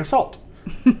with a grain of salt.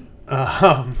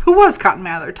 Who was Cotton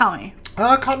Mather? Tell me.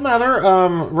 Cotton Mather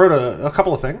wrote a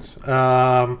couple of things,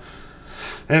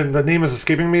 and the name is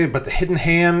escaping me, but The Hidden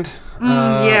Hand,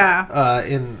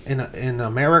 in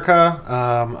America,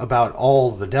 about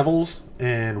all the devils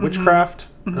and witchcraft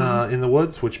in the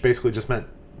woods, which basically just meant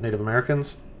Native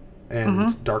Americans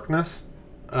and darkness,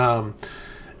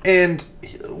 and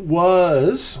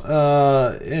was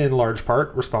in large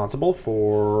part responsible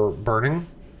for burning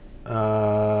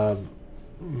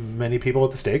many people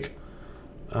at the stake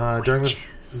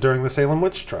during the Salem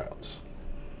witch trials.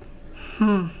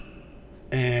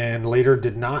 And later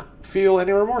did not feel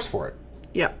any remorse for it.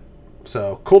 Yep.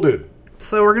 So, cool dude.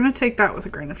 So we're going to take that with a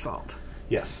grain of salt.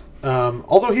 Yes.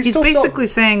 Although he's still basically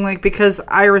saying, like, because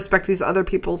I respect these other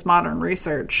people's modern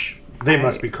research, they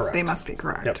must be correct. They must be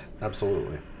correct. Yep,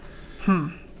 absolutely.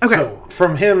 Okay. So,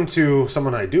 from him to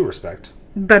someone I do respect.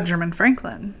 Benjamin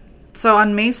Franklin. So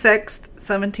on May 6th,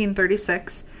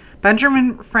 1736,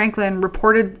 Benjamin Franklin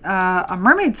reported a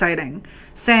mermaid sighting,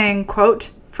 saying, quote,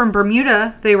 "From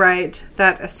Bermuda, they write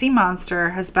that a sea monster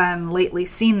has been lately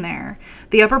seen there,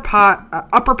 the upper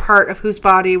part of whose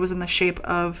body was in the shape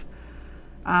of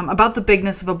about the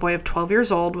bigness of a boy of 12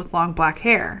 years old with long black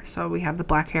hair." So we have the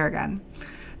black hair again.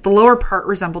 "The lower part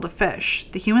resembled a fish.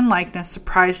 The human likeness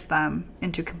surprised them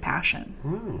into compassion."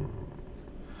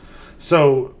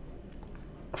 So,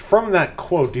 from that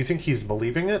quote, do you think he's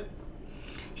believing it?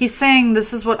 He's saying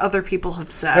this is what other people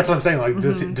have said. That's what I'm saying. Like,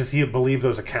 does he believe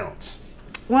those accounts?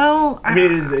 Well, I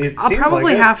mean, it I'll seems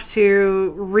probably like have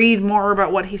to read more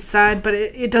about what he said, but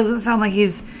it doesn't sound like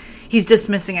he's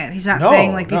dismissing it. He's not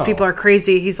saying, like, these people are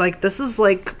crazy. He's like, this is,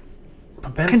 like,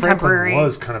 but Ben contemporary. Franklin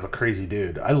was kind of a crazy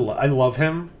dude. I love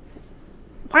him.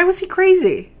 Why was he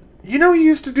crazy? You know, he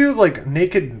used to do, like,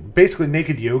 basically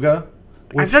naked yoga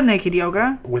I've done naked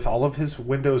yoga. With all of his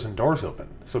windows and doors open.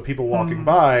 So people walking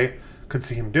by could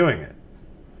see him doing it.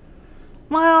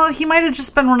 Well, he might have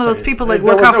just been one of those people like,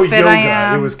 There look was how no fit yoga. I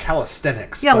am. It was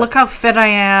calisthenics. Yeah, look how fit I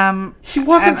am. He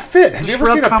wasn't fit. Have you ever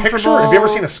real seen a picture? comfortable. Have you ever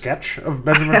seen a sketch of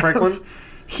Benjamin Franklin?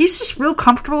 He's just real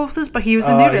comfortable with this, but he was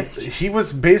a nudist. He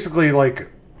was basically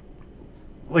like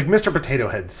Mr. Potato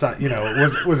Head, you know,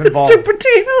 was involved. Mr.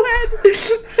 Potato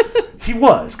Head. He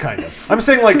was, kind of. I'm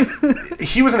saying, like,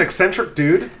 he was an eccentric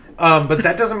dude, but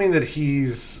that doesn't mean that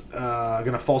he's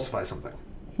going to falsify something.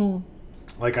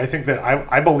 Like, I think that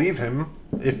I believe him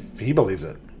if he believes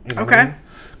it. You know Okay.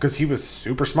 Because he was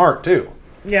super smart, too.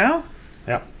 Yeah.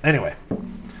 Yeah. Anyway.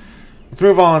 Let's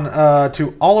move on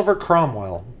to Oliver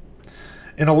Cromwell.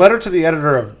 In a letter to the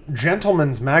editor of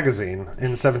Gentleman's Magazine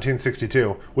in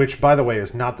 1762, which, by the way,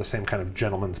 is not the same kind of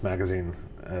Gentleman's Magazine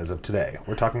as of today.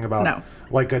 We're talking about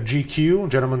like a GQ,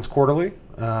 Gentleman's Quarterly.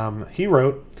 He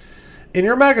wrote, "In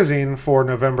your magazine for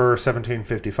November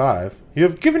 1755, you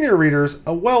have given your readers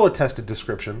a well-attested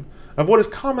description of what is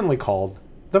commonly called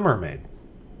the mermaid,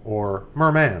 or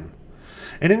merman.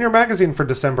 And in your magazine for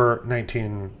December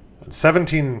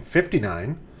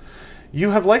 1759,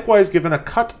 you have likewise given a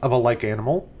cut of a like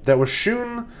animal that was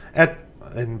shewn at,"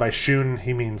 and by shewn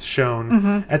he means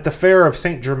shown, "at the fair of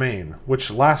Saint Germain, which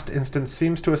last instance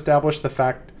seems to establish the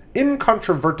fact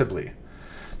incontrovertibly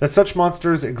that such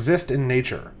monsters exist in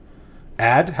nature.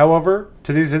 Add, however,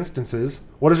 to these instances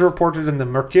what is reported in the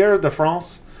Mercure de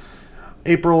France,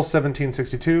 April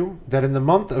 1762, that in the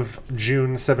month of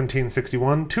June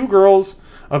 1761, 2 girls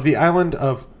of the island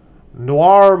of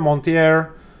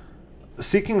Noirmoutier,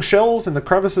 seeking shells in the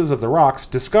crevices of the rocks,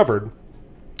 discovered,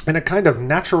 in a kind of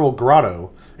natural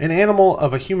grotto, an animal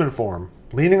of a human form,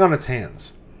 leaning on its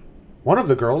hands. One of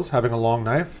the girls, having a long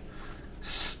knife,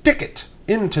 stick it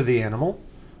into the animal,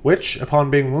 which,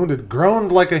 upon being wounded,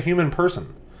 groaned like a human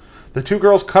person. The 2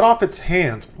 girls cut off its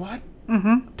hands." What?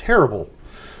 Terrible.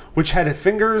 "Which had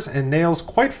fingers and nails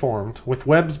quite formed, with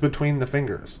webs between the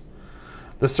fingers.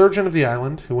 The surgeon of the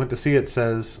island, who went to see it,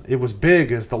 says it was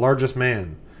big as the largest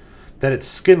man, that its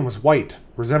skin was white,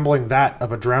 resembling that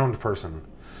of a drowned person,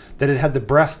 that it had the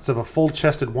breasts of a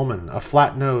full-chested woman, a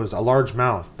flat nose, a large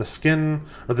mouth, the skin,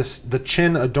 or the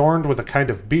chin adorned with a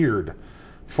kind of beard,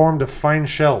 formed of fine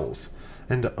shells,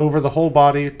 and over the whole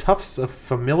body tufts of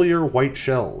familiar white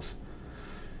shells.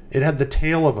 It had the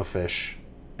tail of a fish,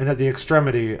 and at the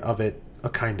extremity of it a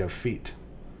kind of feet."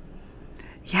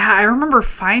 Yeah, I remember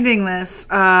finding this.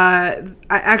 I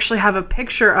actually have a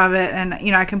picture of it, and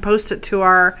I can post it to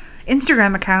our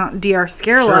Instagram account, Dr.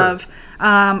 Scarelove,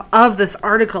 of this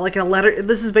article, like a letter.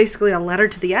 This is basically a letter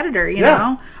to the editor, you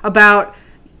know, about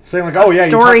saying like, "Oh yeah,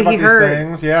 you talked story about he these heard.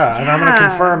 things, yeah, and I'm going to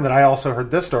confirm that I also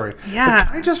heard this story." Yeah. But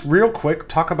can I just real quick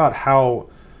talk about how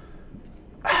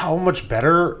much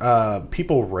better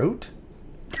people wrote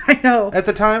I know. at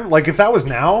the time? Like, if that was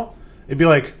now, it'd be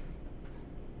like,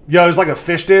 "Yo, it was like a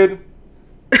fish dude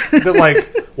that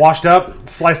like washed up,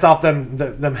 sliced off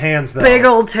them hands, though. Big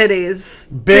old titties.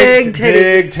 Big titties.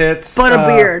 big tits, But a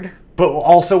beard. but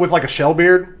also with like a shell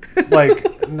beard, like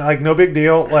like no big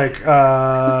deal, like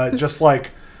just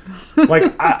like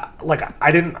I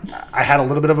had a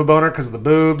little bit of a boner because of the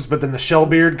boobs, but then the shell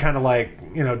beard kind of like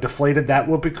deflated that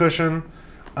whoopee cushion.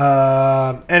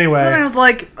 Anyway, So then I was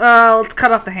like, let's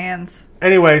cut off the hands.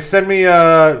 Anyway, send me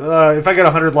if I get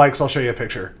 100 likes, I'll show you a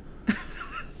picture.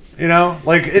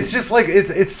 Like it's just like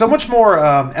it's so much more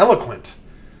eloquent.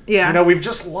 Yeah. We've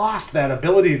just lost that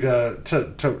ability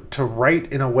to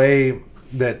write in a way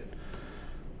that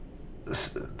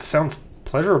sounds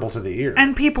pleasurable to the ear.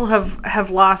 And people have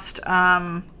lost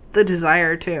the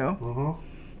desire to. Mm-hmm.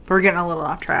 We're getting a little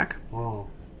off track. Oh.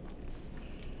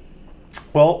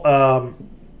 Well,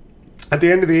 at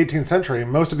the end of the 18th century,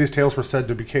 most of these tales were said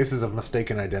to be cases of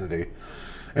mistaken identity,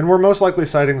 and were most likely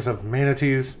sightings of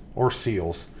manatees or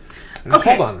seals. And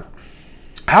Okay. Hold on.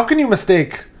 How can you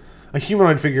mistake a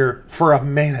humanoid figure for a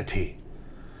manatee?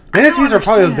 Manatees are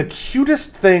probably the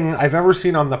cutest thing I've ever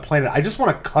seen on the planet. I just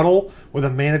want to cuddle with a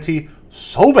manatee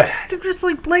so bad. They're just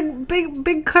like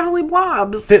big cuddly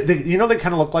blobs. They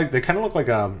kind of look like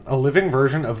a living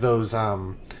version of those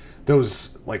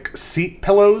like seat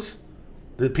pillows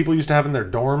that people used to have in their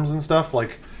dorms and stuff,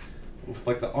 like with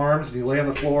like the arms, and you lay on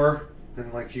the floor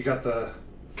and like you got the.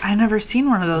 I never seen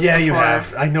one of those. Yeah, before. you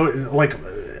have. I know. Like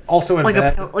also in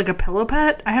bed. Like a pillow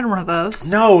pet. I had one of those.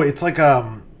 No, it's like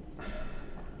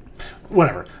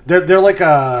whatever. They're like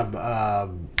a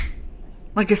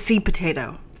sea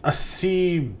potato. A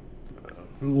sea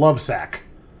love sack.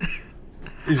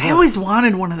 I always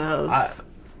wanted one of those.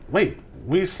 Wait,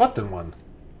 we slept in one.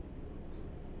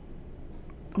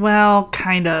 Well,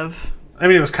 kind of. I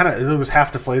mean, it was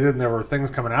half deflated, and there were things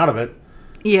coming out of it.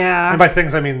 Yeah. And by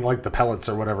things, I mean like the pellets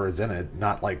or whatever is in it,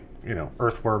 not like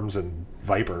earthworms and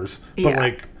vipers, but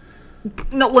like.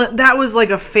 No, that was like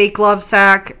a fake love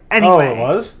sack. Anyway. Oh, it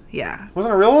was? Yeah.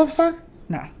 Wasn't it a real love sack?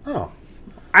 No. Oh.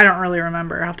 I don't really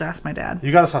remember. I'll have to ask my dad.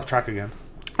 You got us off track again.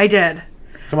 I did.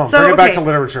 Come on, bring it back to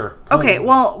literature. Okay,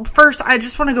 well, first, I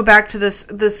just want to go back to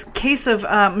this case of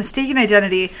mistaken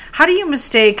identity. How do you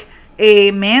mistake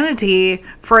a manatee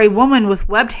for a woman with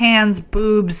webbed hands,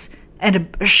 boobs,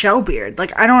 and a shell beard?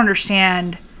 Like, I don't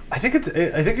understand. I think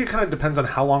it kind of depends on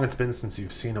how long it's been since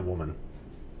you've seen a woman.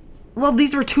 Well,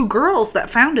 these were two girls that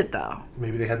found it, though.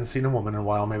 Maybe they hadn't seen a woman in a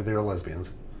while. Maybe they were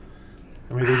lesbians.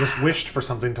 I mean, they just wished for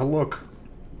something to look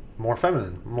more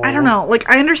feminine. I don't know. Like,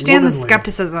 I understand womanly. The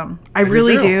skepticism. I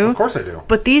really do. Of course I do.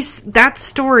 But that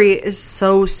story is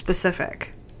so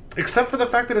specific. Except for the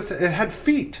fact that it had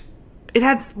feet. It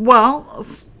had, well...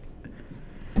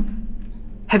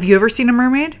 Have you ever seen a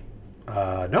mermaid?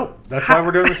 No. That's why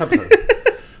we're doing this episode.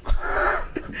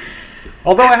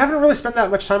 Although I haven't really spent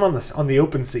that much time on the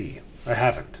open sea. I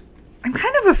haven't. I'm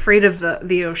kind of afraid of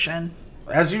the ocean.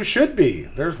 As you should be.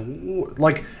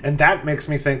 And that makes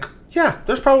me think, yeah,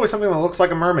 there's probably something that looks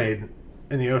like a mermaid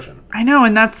in the ocean. I know,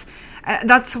 and that's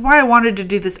why I wanted to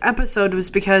do this episode, was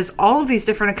because all of these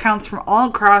different accounts from all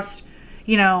across,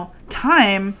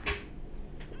 time,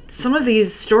 some of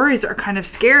these stories are kind of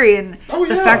scary, and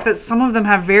the fact that some of them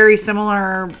have very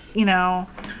similar,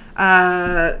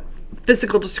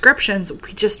 physical descriptions,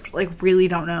 we just really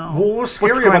don't know. Well, what was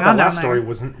scary about that last story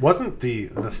wasn't the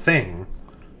thing.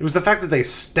 It was the fact that they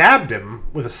stabbed him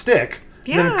with a stick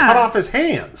and then cut off his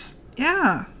hands.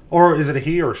 Yeah. Or is it a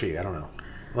he or she? I don't know.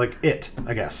 Like it,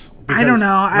 I guess. Because I don't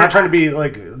know. I'm not trying to be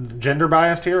gender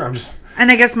biased here. I'm just.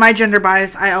 And I guess my gender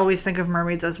bias, I always think of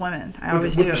mermaids as women. I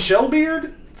always do. With the shell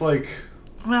beard, it's like.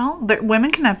 Well,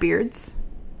 women can have beards.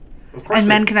 Of course. And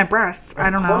men can have breasts. I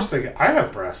don't know. Of course I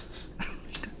have breasts.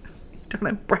 Don't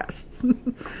have breasts.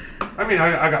 I mean,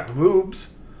 I got moobs.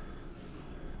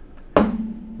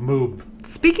 Moob.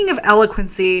 Speaking of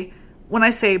eloquency, when I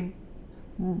say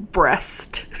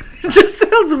breast, it just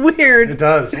sounds weird. It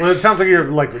does. Well, it sounds like you're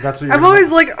that's what you're. I'm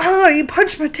always like, oh, you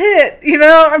punched my tit.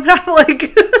 I'm not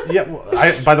like. Yeah.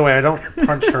 Well, by the way, I don't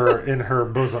punch her in her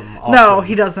bosom often. No,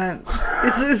 he doesn't.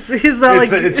 He's not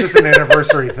it's just an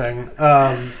anniversary thing.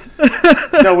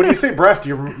 No, when you say breast,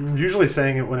 you're usually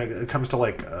saying it when it comes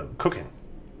to cooking.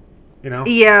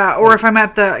 Yeah, or if I'm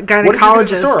at the gynecologist. What did you get at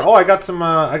the store? Oh, I got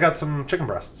some chicken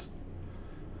breasts.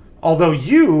 Although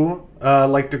you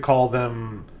like to call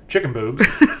them chicken boobs,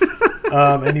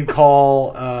 and you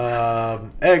call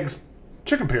eggs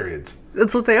chicken periods.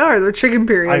 That's what they are. They're chicken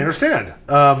periods. I understand.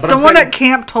 But someone at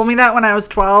camp told me that when I was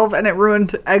 12, and it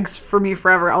ruined eggs for me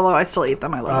forever. Although I still eat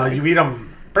them. I love eggs. You eat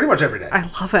them pretty much every day. I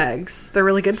love eggs. They're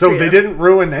really good for you. So they didn't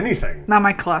ruin anything. Not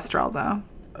my cholesterol, though.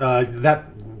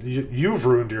 You've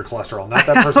ruined your cholesterol, not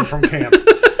that person from camp.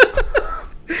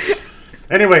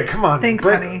 Anyway, come on. Thanks,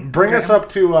 honey. Bring us up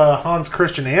to Hans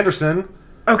Christian Andersen.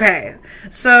 Okay,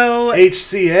 so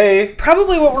HCA.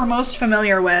 Probably what we're most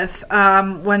familiar with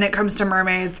when it comes to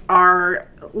mermaids are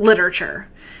literature,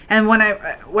 and when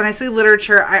I say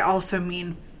literature, I also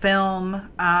mean film,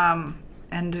 and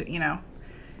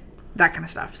that kind of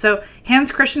stuff. So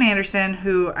Hans Christian Andersen,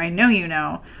 who I know you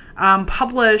know,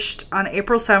 published on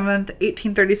April 7th,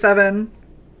 1837.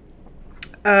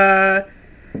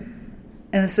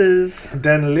 And this is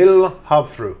Den Lille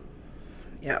Havfrue.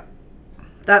 Yep.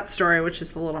 That story, which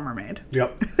is The Little Mermaid.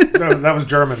 Yep. That was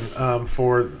German.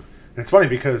 It's funny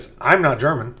because I'm not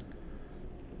German,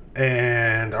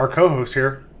 and our co-host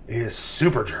here is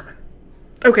super German.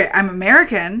 Okay, I'm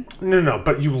American. No,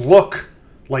 but you look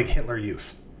like Hitler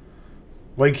Youth.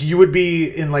 Like you would be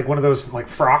in one of those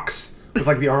frocks with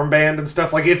the armband and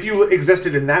stuff. Like if you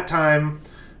existed in that time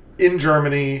in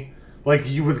Germany,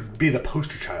 you would be the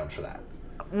poster child for that.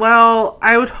 Well,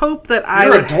 I would hope that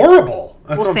You're adorable.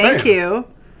 That's what I'm saying. Thank you.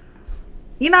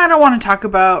 I don't want to talk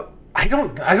about. I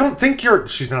don't think you're.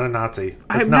 She's not a Nazi.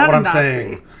 That's I'm not what I'm Nazi.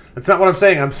 saying. That's not what I'm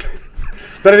saying.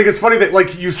 But I think it's funny that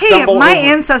you stumble. Hey, my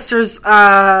ancestors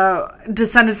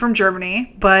descended from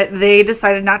Germany, but they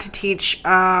decided not to teach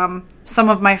some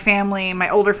of my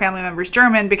older family members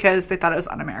German because they thought it was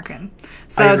un-American.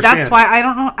 So that's why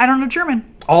I don't know German.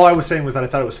 All I was saying was that I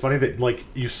thought it was funny that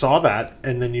you saw that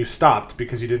and then you stopped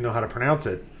because you didn't know how to pronounce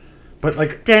it. But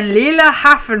Den Lille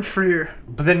Hafenfrüh.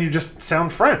 But then you just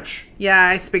sound French. Yeah,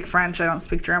 I speak French. I don't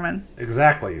speak German.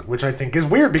 Exactly, which I think is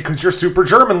weird because you're super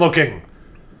German looking.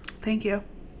 Thank you.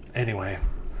 Anyway,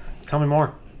 tell me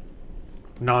more.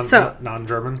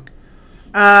 Non-German.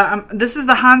 This is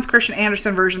the Hans Christian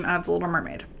Andersen version of The Little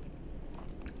Mermaid.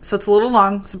 So it's a little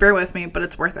long, so bear with me, but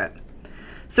it's worth it.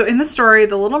 So in the story,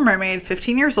 the little mermaid,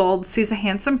 15 years old, sees a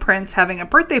handsome prince having a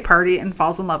birthday party and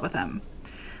falls in love with him.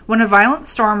 When a violent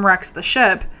storm wrecks the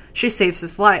ship, she saves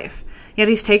his life. Yet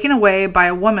he's taken away by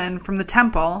a woman from the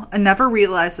temple and never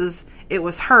realizes it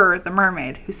was her, the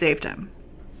mermaid, who saved him.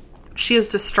 She is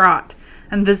distraught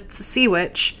and visits the sea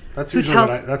witch. That's usually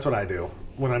that's what I do.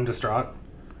 When I'm distraught,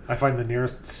 I find the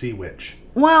nearest sea witch.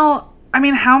 Well, I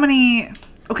mean, how many...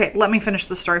 Okay, let me finish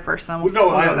the story first, then we'll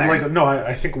go there.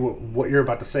 I think what you're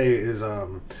about to say is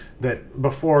that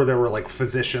before there were like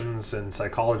physicians and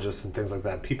psychologists and things like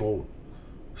that, people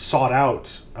sought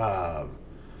out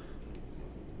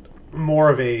more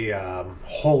of a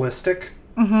holistic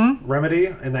remedy,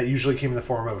 and that usually came in the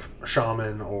form of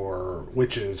shaman or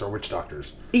witches or witch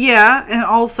doctors. Yeah, and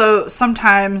also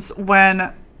sometimes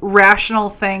when rational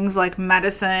things like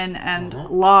medicine and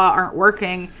law aren't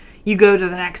working, you go to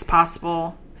the next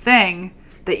possible thing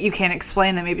that you can't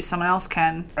explain that maybe someone else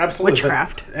can. Absolutely.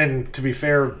 Witchcraft. And to be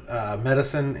fair,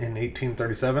 medicine in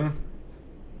 1837,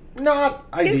 not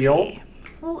ideal.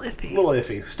 Iffy. A little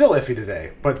iffy. Still iffy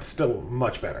today, but still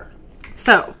much better.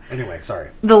 So, anyway,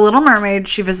 sorry. The little mermaid,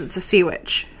 she visits a sea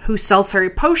witch who sells her a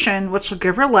potion which will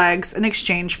give her legs in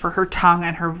exchange for her tongue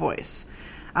and her voice.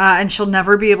 And she'll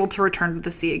never be able to return to the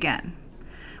sea again.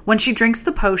 When she drinks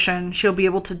the potion, she'll be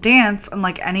able to dance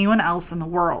unlike anyone else in the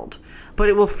world, but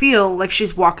it will feel like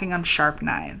she's walking on sharp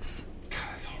knives. God,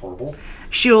 that's horrible.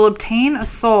 She will obtain a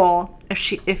soul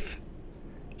if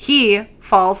he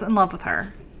falls in love with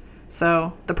her.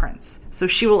 So, the prince. So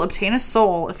she will obtain a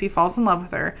soul if he falls in love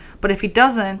with her, but if he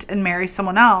doesn't and marries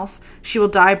someone else, she will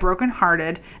die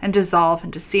brokenhearted and dissolve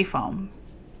into sea foam.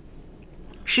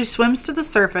 She swims to the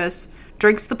surface,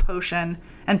 drinks the potion,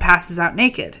 and passes out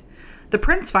naked. The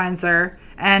prince finds her,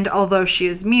 and although she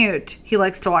is mute, he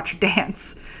likes to watch her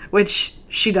dance, which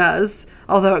she does,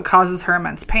 although it causes her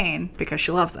immense pain because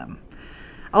she loves him.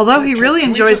 Although he really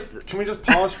enjoys... Can we just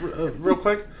pause real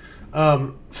quick?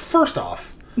 First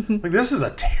off, like, this is a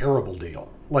terrible deal.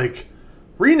 Like,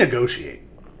 renegotiate.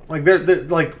 Like,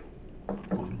 the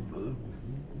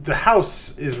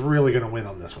house is really going to win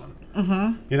on this one.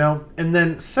 You know? And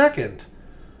then second,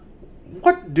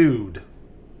 what dude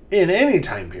in any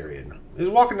time period is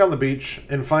walking down the beach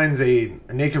and finds a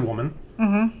naked woman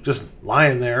just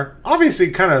lying there,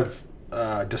 obviously kind of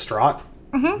distraught.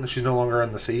 She's no longer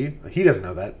on the sea. He doesn't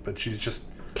know that, but she's just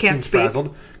seems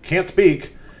frazzled, can't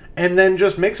speak, and then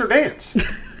just makes her dance.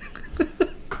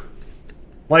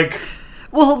 Like,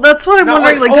 well, that's what I'm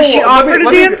wondering. Like, does she offer to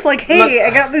dance? Like, hey,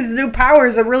 I got these new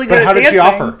powers. I'm really good at dancing. But how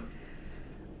did she offer?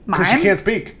 Because she can't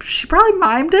speak. She probably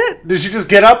mimed it. Did she just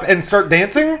get up and start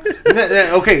dancing?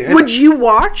 Okay. Would you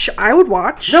watch? I would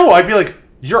watch. No, I'd be like,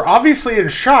 you're obviously in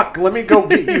shock. Let me go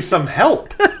get you some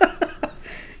help. But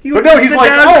no, he's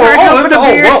like,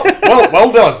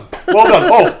 well done. Well done.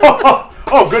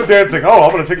 Oh, good dancing. Oh,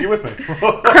 I'm going to take you with me.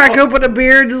 Crack open a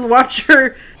beer, just watch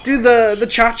her do the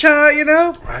cha-cha, you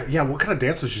know? Yeah, what kind of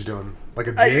dance was she doing? Like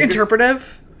a jig?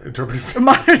 Interpretive. She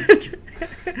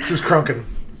was crunking.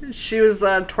 She was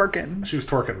twerking. She was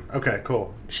twerking. Okay,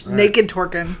 cool. Naked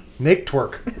twerking. Naked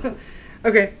twerk.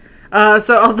 Okay.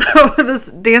 So although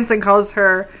this dancing causes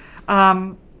her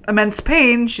immense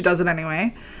pain, she does it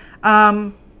anyway.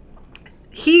 The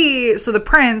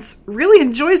prince really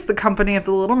enjoys the company of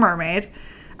the little mermaid.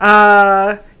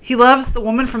 He loves the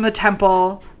woman from the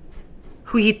temple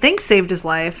who he thinks saved his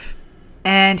life,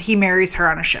 and he marries her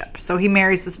on a ship. So he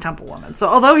marries this temple woman. So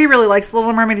although he really likes the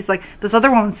little mermaid, he's like, this other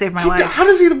woman saved my life. How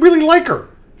does he really like her?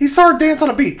 He saw her dance on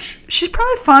a beach. She's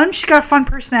probably fun. She's got a fun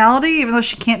personality, even though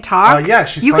she can't talk. Yeah,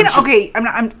 she's fun.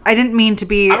 I didn't mean to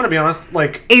be... I'm going to be honest,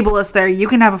 like... ableist there. You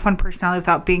can have a fun personality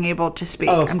without being able to speak.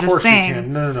 Oh, of course you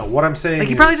can. No. What I'm saying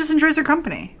he probably just enjoys her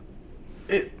company.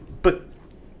 But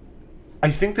I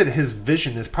think that his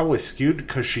vision is probably skewed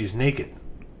because she's naked,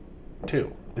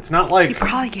 too. It's not like... He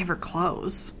probably gave her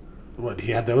clothes. What,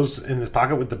 he had those in his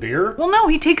pocket with the beer? Well, no,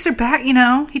 he takes her back,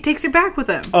 He takes her back with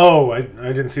him. Oh, I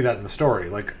didn't see that in the story.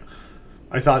 Like,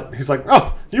 I thought, he's like,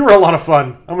 oh, you were a lot of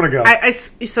fun. I'm going to go.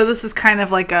 So this is kind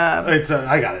of like I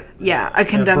got it. Yeah, a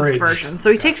condensed version.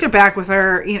 So he takes her back with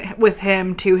with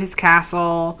him to his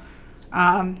castle.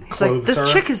 He's like,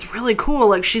 this chick is really cool.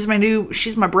 Like, she's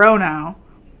my bro now.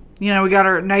 We got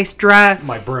her a nice dress.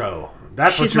 My bro.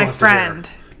 That's what she my wants friend.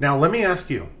 To hear. Now, let me ask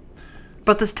you.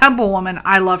 But this temple woman,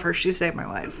 I love her. She saved my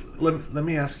life. Let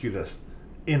me ask you this.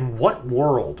 In what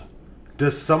world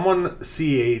does someone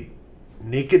see a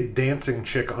naked dancing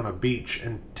chick on a beach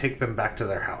and take them back to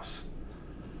their house?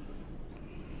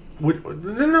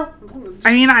 No.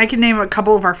 I mean, I can name a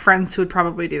couple of our friends who would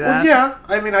probably do that. Well, yeah,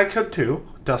 I mean, I could too.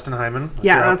 Dustin Hyman. If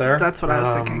you're out there. That's what I was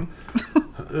thinking.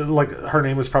 Like, her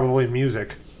name was probably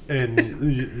Music, and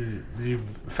you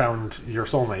found your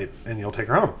soulmate, and you'll take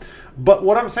her home. But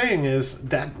what I'm saying is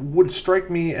that would strike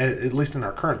me, at least in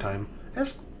our current time,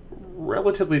 as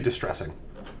relatively distressing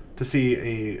to see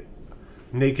a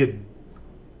naked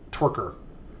twerker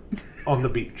on the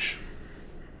beach.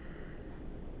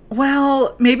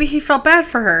 Well, maybe he felt bad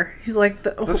for her. He's like,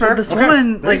 this Okay.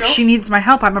 woman, There you like, go. she needs my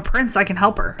help. I'm a prince. I can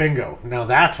help her. Bingo. Now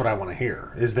that's what I want to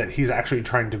hear, is that he's actually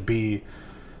trying to be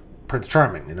Prince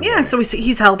Charming in a way. So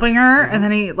he's helping her, and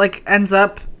then he, like, ends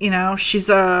up, she's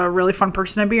a really fun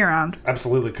person to be around.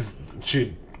 Absolutely, because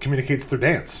she communicates through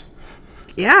dance.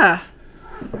 Yeah.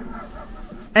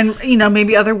 And,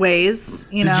 maybe other ways,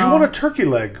 Did you want a turkey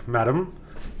leg, madam?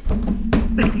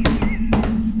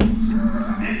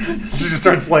 She just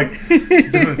starts, like,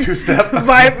 doing a two-step.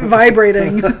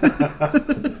 Vibrating.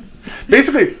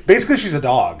 Basically, she's a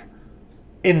dog.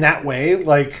 In that way,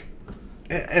 like,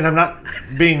 and I'm not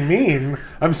being mean.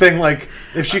 I'm saying, like,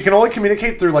 if she can only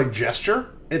communicate through, like, gesture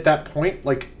at that point,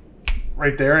 like,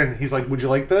 right there, and he's like, would you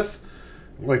like this?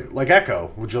 Like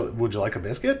Echo, would you like a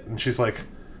biscuit? And she's like,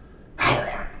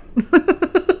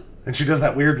 and she does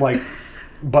that weird, like,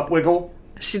 butt wiggle.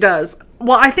 She does.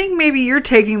 Well, I think maybe you're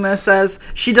taking this as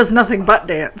she does nothing but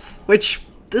dance, which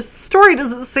this story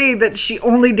doesn't say that she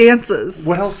only dances.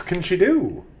 What else can she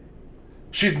do?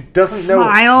 She doesn't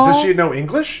Smile. know. Does she know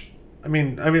English? I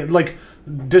mean, like,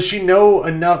 does she know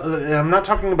enough? I'm not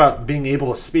talking about being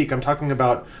able to speak. I'm talking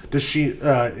about, does she?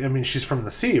 I mean, she's from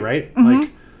the sea, right? Mm-hmm.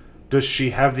 Like, does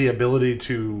she have the ability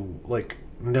to, like,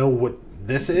 know what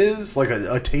this is, like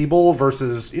a table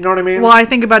versus, you know what I mean? Well, I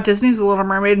think about Disney's The Little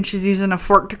Mermaid, and she's using a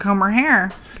fork to comb her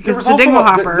hair because it's a also dingle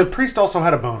hopper. the priest also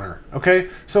had a boner. Okay,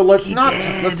 so let's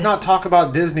not talk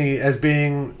about Disney as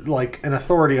being like an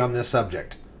authority on this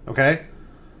subject. Okay.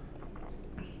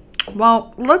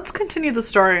 Well, let's continue the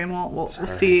story, and we'll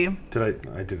see. I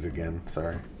did it again.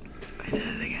 Sorry. I did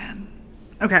it again.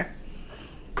 Okay.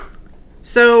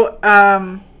 So,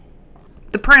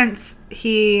 the prince,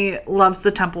 he loves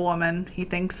the temple woman. He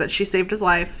thinks that she saved his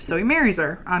life, so he marries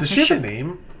her. Does she have a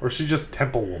name, or is she just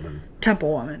Temple Woman?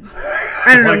 Temple woman.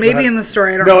 I don't know. Like maybe that. in the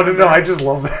story, I don't know. No. I just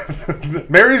love that.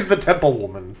 Mary's the Temple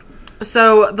Woman.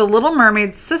 So the Little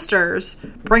Mermaid's sisters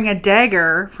bring a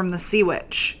dagger from the Sea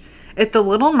Witch. If the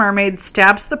Little Mermaid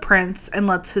stabs the prince and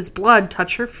lets his blood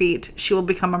touch her feet, she will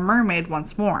become a mermaid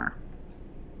once more.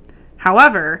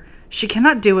 However, she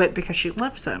cannot do it because she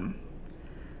loves him.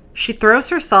 She throws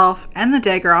herself and the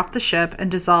dagger off the ship and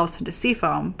dissolves into sea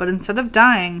foam, but instead of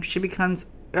dying, she becomes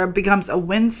a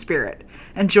wind spirit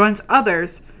and joins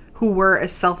others who were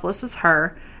as selfless as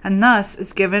her, and thus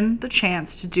is given the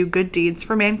chance to do good deeds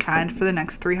for mankind for the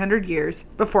next 300 years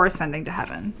before ascending to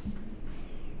heaven.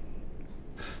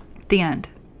 The end.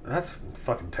 That's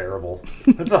fucking terrible.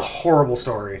 That's a horrible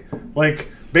story. Like,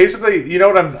 basically, you know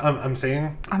what I'm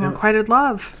saying? Unrequited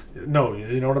love. No,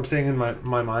 you know what I'm saying in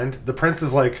my mind? The prince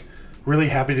is, like, really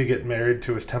happy to get married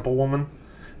to his temple woman.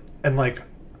 And, like...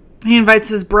 He invites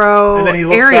his bro, and then he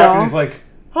looks Ariel. back and he's like,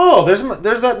 oh,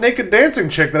 there's that naked dancing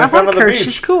chick that I found like on the her. beach.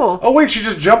 She's cool. Oh, wait, she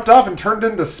just jumped off and turned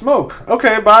into smoke.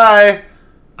 Okay, bye.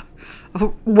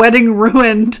 Wedding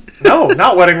ruined. No,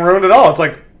 not wedding ruined at all. It's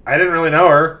like, I didn't really know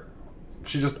her.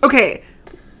 She just... Okay,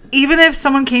 even if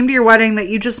someone came to your wedding that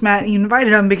you just met and you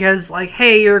invited them because, like,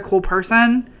 hey, you're a cool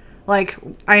person, like,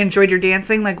 I enjoyed your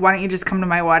dancing, like, why don't you just come to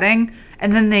my wedding?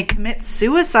 And then they commit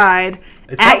suicide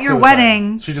at your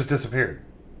wedding. She just disappeared.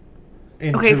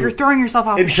 Okay, if you're throwing yourself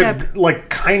off a ship. Like,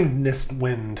 kindness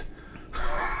wind.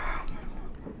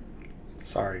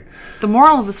 Sorry. The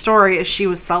moral of the story is she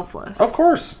was selfless. Of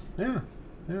course. Yeah.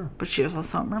 But she was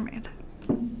also a mermaid.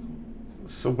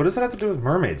 So what does that have to do with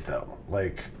mermaids, though?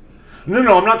 Like,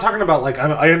 no, I'm not talking about, like,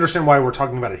 I understand why we're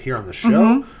talking about it here on the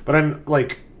show, but I'm,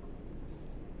 like...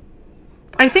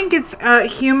 I think it's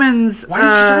humans... Why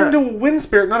did she turn into a wind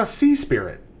spirit, not a sea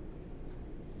spirit?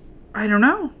 I don't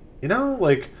know. You know,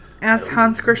 like... Ask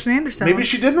Hans Christian Andersen. Maybe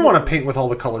she didn't want to paint with all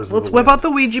the colors of the Let's whip out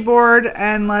the Ouija board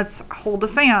and let's hold a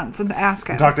seance and ask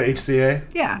him. Talk to HCA?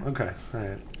 Yeah. Okay, all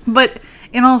right. But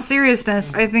in all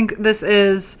seriousness, I think this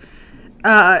is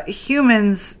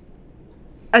humans'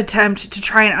 attempt to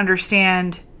try and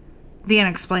understand the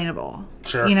unexplainable.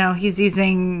 Sure. You know, he's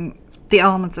using the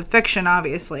elements of fiction,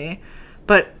 obviously,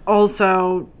 but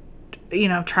also, you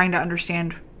know, trying to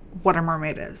understand what a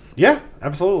mermaid is. Yeah,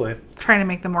 absolutely. Trying to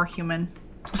make them more human.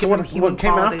 So what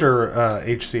came after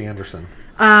H.C. Andersen?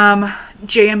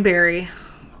 J.M. Barrie.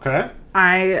 Okay.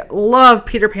 I love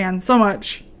Peter Pan so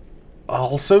much.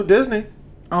 Also Disney.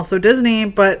 Also Disney,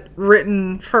 but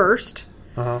written first.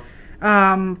 By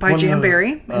Jan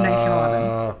Barry in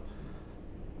 1911.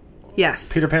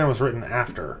 Yes. Peter Pan was written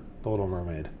after The Little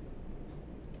Mermaid.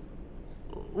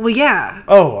 Well, yeah.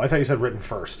 Oh, I thought you said written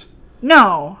first.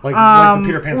 No. Like the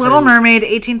Peter Pan Little series. Mermaid,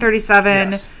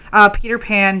 1837. Yes. Peter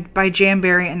Pan by Jan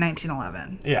Barry in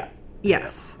 1911. Yeah.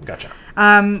 Yes. Yeah.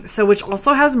 Gotcha. So which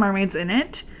also has mermaids in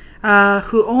it,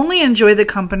 who only enjoy the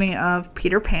company of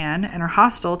Peter Pan and are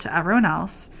hostile to everyone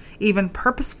else, even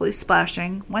purposefully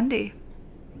splashing Wendy.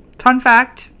 Fun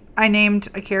fact, I named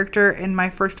a character in my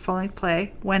first full-length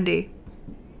play, Wendy,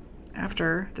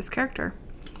 after this character.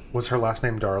 Was her last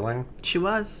name Darling? She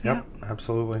was. Yep, yeah.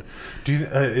 absolutely. Do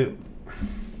you?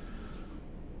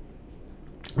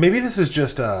 Maybe this is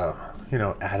just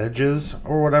adages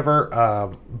or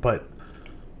whatever. But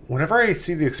whenever I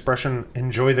see the expression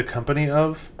 "enjoy the company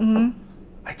of,"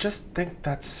 I just think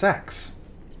that's sex.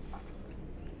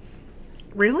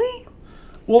 Really?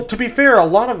 Well, to be fair, a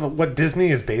lot of what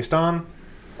Disney is based on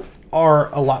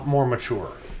are a lot more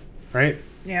mature, right?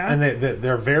 Yeah. And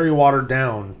they're very watered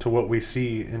down to what we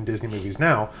see in Disney movies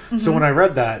now. So when I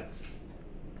read that,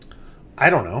 I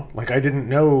don't know. Like, I didn't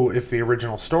know if the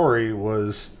original story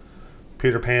was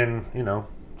Peter Pan,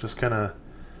 just kind of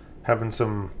having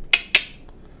some...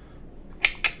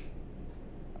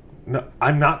 No,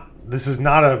 I'm not... This is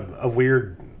not a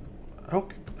weird...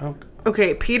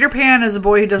 Okay, Peter Pan is a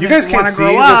boy who doesn't You guys want can't to see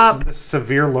grow up. this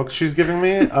severe look she's giving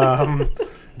me.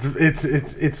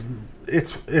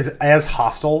 It's as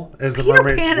hostile as the Peter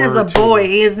mermaids Pan were is a to- boy.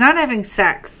 He is not having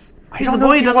sex. He's I a don't know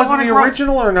boy if who he doesn't was in want to the grow up.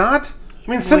 original or not. I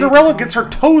mean, a boy Cinderella who gets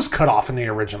doesn't her toes cut off in the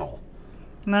original.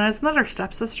 No, isn't that her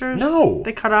stepsisters? No,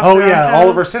 They cut off Oh their yeah, own all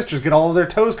of her toes? sisters get all of their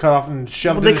toes cut off and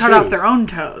shoved. Well, they in cut shoes. off their own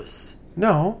toes.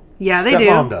 No. Yeah, they do.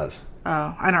 Stepmom does.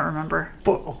 Oh, I don't remember.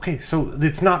 But okay, so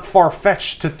it's not far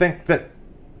fetched to think that.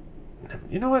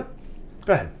 You know what?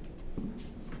 Go ahead.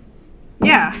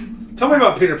 Yeah. Tell me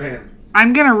about Peter Pan.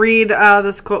 I'm going to read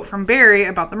this quote from Barry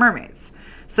about the mermaids.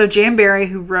 So Jan Barry,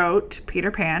 who wrote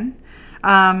Peter Pan,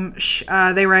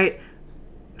 they write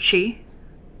she.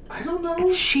 I don't know.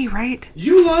 It's she, right?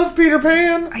 You love Peter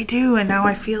Pan. I do, and now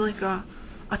I feel like a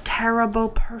terrible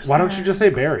person. Why don't you just say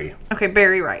Barry? Okay,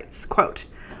 Barry writes, quote,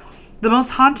 "The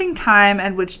most haunting time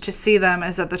at which to see them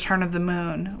is at the turn of the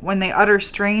moon, when they utter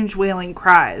strange wailing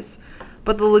cries.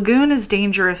 But the lagoon is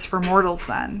dangerous for mortals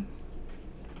then.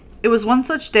 It was one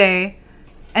such day,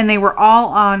 and they were all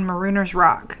on Marooner's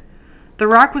Rock. The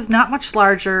rock was not much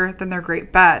larger than their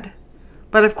great bed.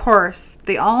 But of course,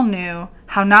 they all knew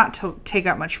how not to take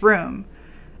up much room,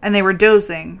 and they were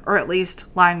dozing, or at least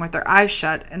lying with their eyes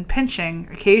shut and pinching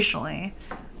occasionally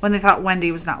when they thought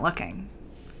Wendy was not looking.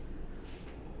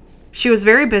 She was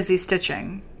very busy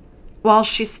stitching. While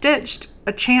she stitched,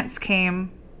 a change came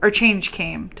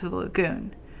to the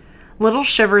lagoon. Little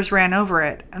shivers ran over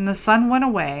it, and the sun went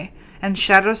away, and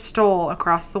shadows stole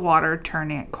across the water,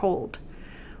 turning it cold.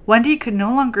 Wendy could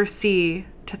no longer see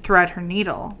to thread her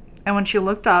needle, and when she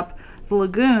looked up, the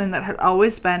lagoon that had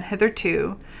always been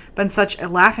hitherto been such a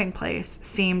laughing place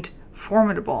seemed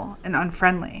formidable and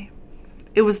unfriendly.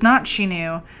 It was not, she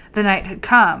knew, the night had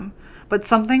come, but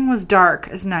something was dark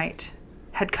as night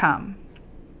had come.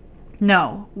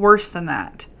 No, worse than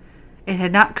that. It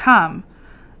had not come,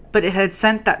 but it had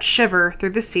sent that shiver through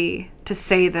the sea to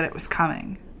say that it was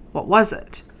coming. What was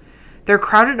it? There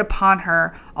crowded upon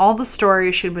her all the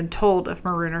stories she had been told of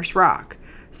Marooner's Rock,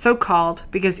 so called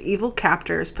because evil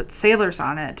captors put sailors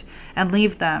on it and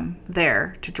leave them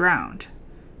there to drown.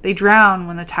 They drown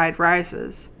when the tide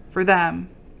rises. For them,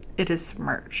 it is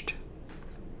submerged."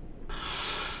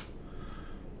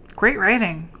 Great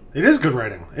writing. It is good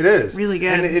writing. It is. Really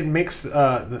good. And it makes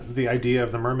the idea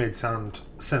of the mermaid sound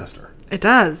sinister. It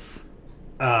does.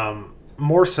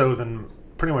 More so than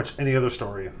pretty much any other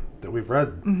story that we've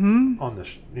read on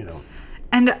this,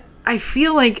 And I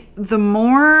feel like the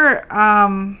more,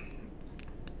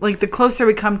 the closer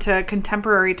we come to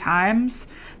contemporary times,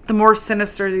 the more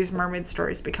sinister these mermaid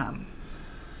stories become.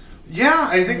 Yeah,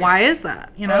 I think... Why is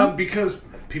that, because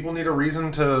people need a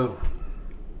reason to...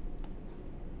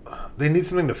 They need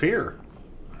something to fear,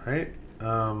 right?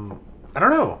 I don't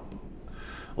know.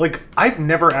 Like, I've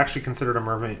never actually considered a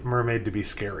mermaid to be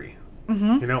scary.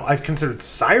 Mm-hmm. I've considered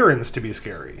sirens to be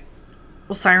scary.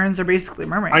 Well, sirens are basically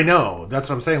mermaids. I know. That's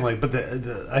what I'm saying. Like, but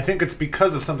I think it's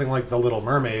because of something like The Little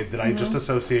Mermaid that I just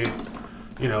associate,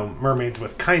 mermaids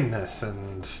with kindness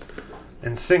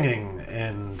and singing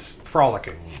and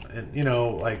frolicking and,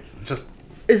 just...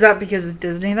 Is that because of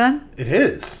Disney then? It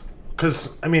is.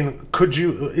 Because,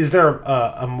 is there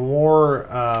a more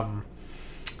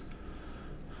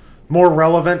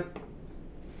relevant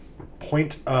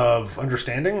point of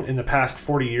understanding in the past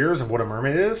 40 years of what a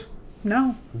mermaid is,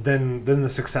 No. than the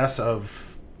success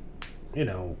of,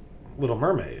 Little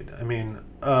Mermaid. I mean,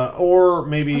 or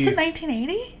maybe... Was it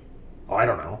 1980? Oh, I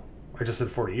don't know. I just said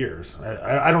 40 years.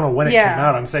 I don't know when it came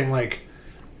out. I'm saying, like,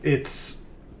 it's...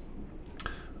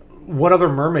 What other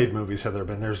mermaid movies have there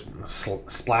been? There's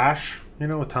Splash,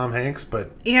 with Tom Hanks,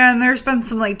 but... Yeah, and there's been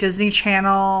some, like, Disney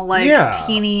Channel,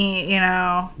 teeny,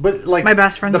 But, like, My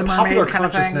Best Friend's the a Mermaid popular kind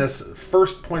of thing. consciousness,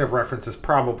 first point of reference is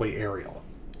probably Ariel.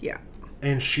 Yeah.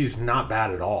 And she's not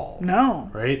bad at all. No.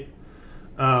 Right?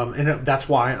 And that's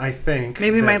why I think...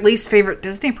 Maybe my least favorite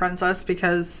Disney princess,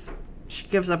 because she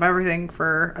gives up everything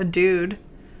for a dude.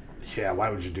 Yeah,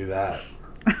 why would you do that?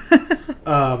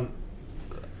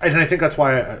 And I think that's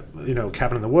why,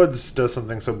 Cabin in the Woods does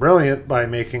something so brilliant by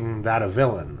making that a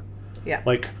villain. Yeah.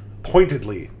 Like,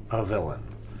 pointedly a villain.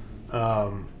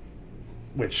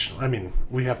 Which, I mean,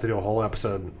 we have to do a whole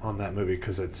episode on that movie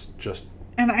because it's just...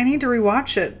 And I need to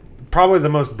rewatch it. Probably the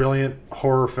most brilliant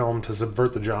horror film to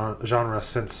subvert the genre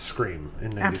since Scream in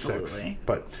 96. Absolutely.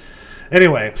 But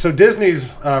anyway, so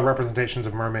Disney's representations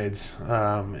of mermaids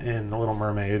in The Little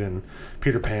Mermaid and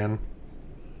Peter Pan,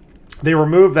 they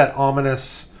removed that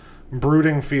ominous,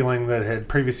 brooding feeling that had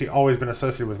previously always been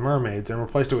associated with mermaids and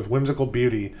replaced it with whimsical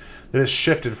beauty that has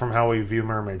shifted from how we view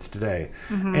mermaids today.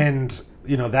 Mm-hmm. And,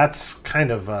 that's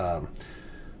kind of...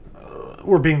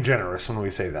 we're being generous when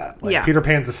we say that. Like, Peter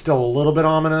Pan's is still a little bit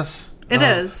ominous. It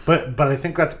is. But I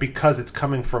think that's because it's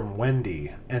coming from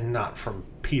Wendy and not from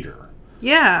Peter.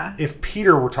 Yeah. If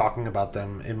Peter were talking about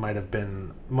them, it might have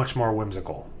been much more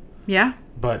whimsical. Yeah.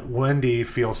 But Wendy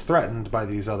feels threatened by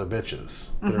these other bitches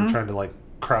that are trying to, like,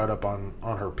 crowd up on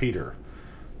her Peter.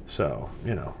 So,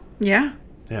 Yeah.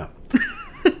 Yeah.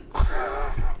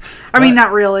 I mean,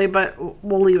 not really, but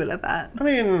we'll leave it at that. I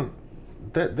mean,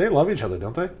 they love each other,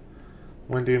 don't they?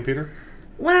 Wendy and Peter?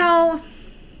 Well,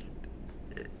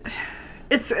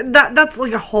 it's that's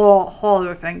like a whole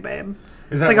other thing, babe.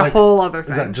 It's like a whole other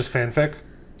thing. Is that just fanfic?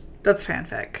 That's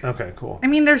fanfic. Okay, cool. I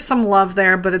mean, there's some love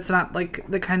there, but it's not like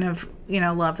the kind of,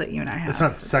 love that you and I have. It's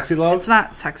not sexy love? It's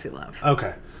not sexy love.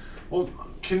 Okay. Well,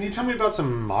 can you tell me about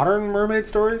some modern mermaid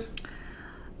stories?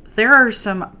 There are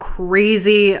some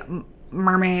crazy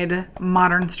mermaid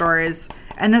modern stories,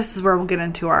 and this is where we'll get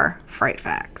into our fright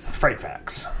facts. Fright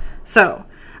facts. So,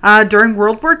 during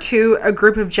World War II, a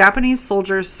group of Japanese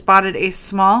soldiers spotted a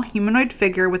small humanoid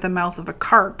figure with the mouth of a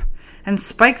carp and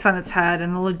spikes on its head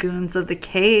in the lagoons of the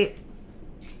Kai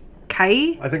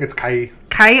I think it's Kai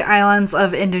Islands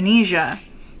of Indonesia.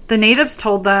 The natives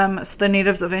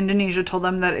of Indonesia told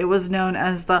them that it was known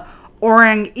as the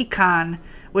orang ikan,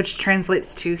 which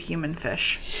translates to human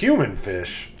fish. Human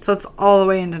fish? So it's all the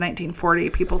way into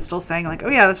 1940. People still saying, like, oh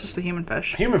yeah, that's just a human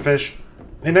fish. Human fish.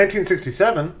 In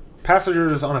 1967,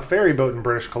 passengers on a ferry boat in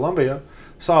British Columbia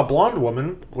saw a blonde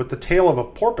woman with the tail of a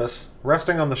porpoise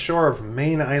resting on the shore of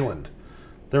Main Island.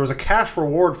 There was a cash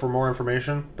reward for more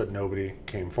information, but nobody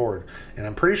came forward. And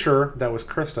I'm pretty sure that was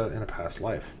Krista in a past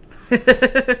life.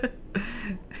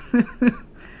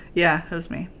 Yeah, it was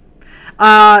me.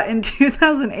 In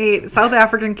 2008, South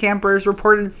African campers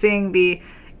reported seeing the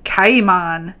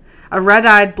Caiman, a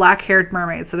red-eyed, black-haired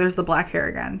mermaid. So there's the black hair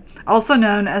again. Also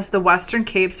known as the Western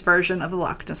Cape's version of the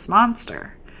Loch Ness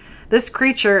Monster. This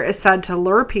creature is said to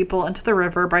lure people into the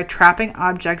river by trapping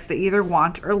objects they either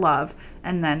want or love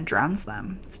and then drowns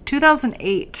them. It's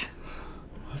 2008.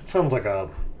 That sounds like a...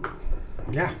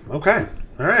 Yeah, okay.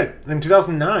 All right. In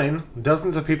 2009,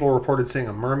 dozens of people reported seeing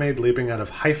a mermaid leaping out of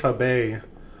Haifa Bay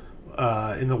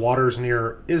in the waters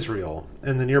near Israel.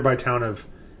 And the nearby town of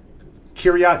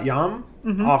Kiryat Yam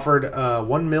offered a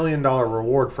 $1 million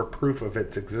reward for proof of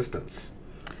its existence.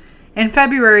 In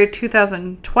February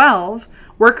 2012,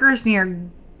 workers near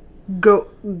Gakwi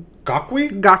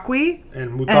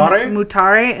and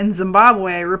Mutare in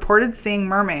Zimbabwe reported seeing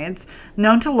mermaids,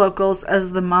 known to locals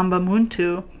as the Mamba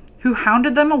Muntu, who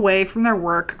hounded them away from their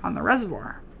work on the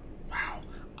reservoir. Wow.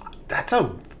 That's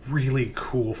a really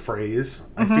cool phrase.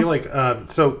 I feel like...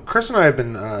 so, Chris and I have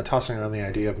been tossing around the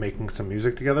idea of making some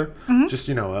music together. Just,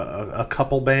 a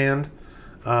couple band.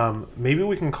 Maybe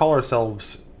we can call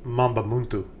ourselves Mamba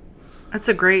Muntu. That's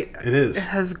a great... It is. It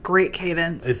has great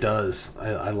cadence. It does.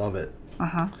 I love it.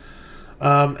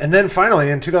 And then finally,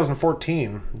 in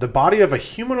 2014, the body of a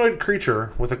humanoid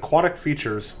creature with aquatic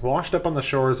features washed up on the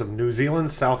shores of New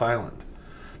Zealand's South Island.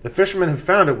 The fishermen who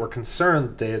found it were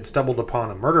concerned they had stumbled upon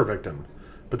a murder victim,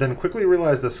 but then quickly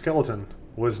realized the skeleton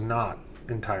was not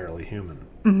entirely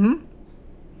human.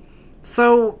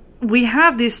 So we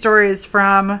have these stories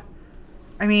from,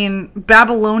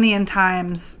 Babylonian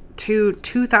times to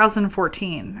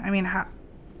 2014. I mean, how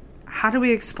how do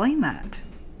we explain that?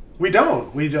 We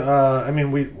don't.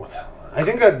 I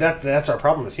think that's our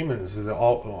problem as humans, is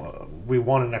that we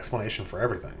want an explanation for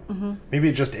everything. Mm-hmm. Maybe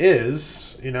it just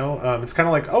is, it's kind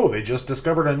of like, oh, they just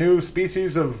discovered a new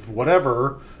species of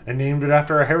whatever and named it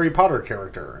after a Harry Potter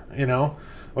character,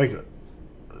 like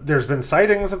there's been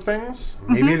sightings of things.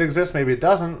 Maybe Mm-hmm. it exists, maybe it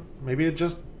doesn't. Maybe it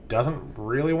just doesn't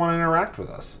really want to interact with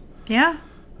us. Yeah.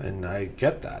 And I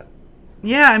get that.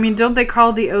 Yeah, I mean, don't they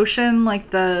call the ocean like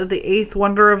the eighth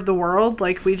wonder of the world?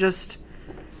 Like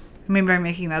maybe I'm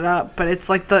making that up, but it's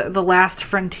like the last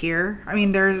frontier. I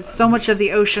mean, there's so much of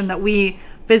the ocean that we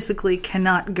physically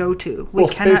cannot go to.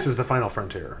 Space is the final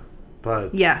frontier.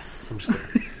 But yes. I'm just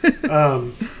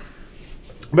kidding.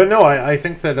 But no, I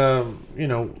think that,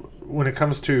 when it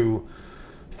comes to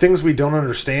things we don't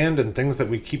understand and things that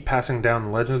we keep passing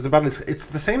down legends about, it's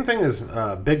the same thing as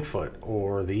Bigfoot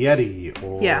or the Yeti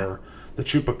or the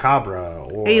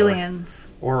Chupacabra or aliens.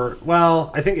 Or,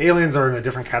 well, I think aliens are in a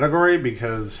different category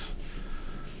because,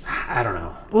 I don't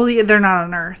know. Well, they're not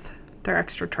on Earth. They're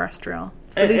extraterrestrial.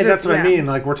 So and that's what I mean.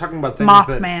 Like, we're talking about things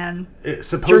Mothman, that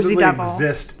supposedly Jersey Devil.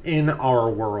 exist in our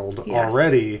world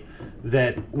already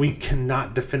that we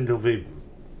cannot definitively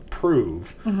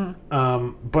prove.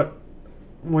 Mm-hmm. But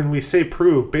when we say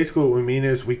prove, basically what we mean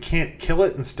is we can't kill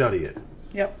it and study it.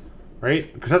 Yep.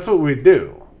 Right? Because that's what we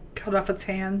do. Cut off its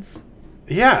hands.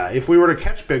 Yeah. If we were to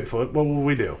catch Bigfoot, what would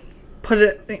we do? Put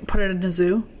it in a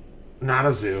zoo. Not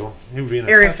a zoo. It would be in a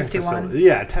Area testing 51. facility.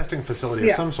 Yeah, a testing facility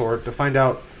of some sort to find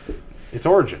out its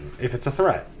origin, if it's a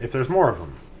threat, if there's more of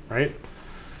them, right?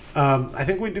 I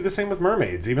think we do the same with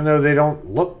mermaids, even though they don't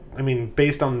look,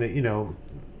 based on the,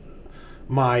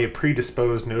 my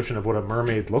predisposed notion of what a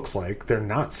mermaid looks like, they're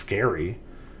not scary,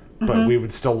 but we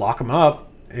would still lock them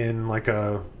up in like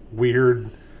a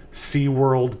weird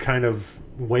SeaWorld kind of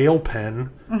whale pen,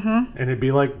 and it'd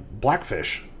be like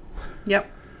Blackfish.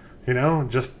 Yep.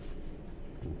 Just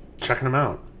checking them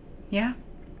out. Yeah.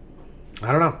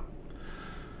 I don't know.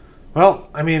 Well,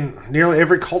 nearly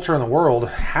every culture in the world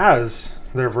has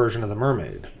their version of the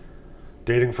mermaid,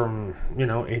 dating from,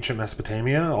 ancient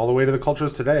Mesopotamia all the way to the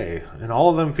cultures today. And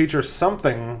all of them feature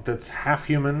something that's half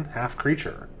human, half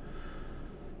creature.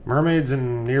 Mermaids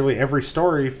in nearly every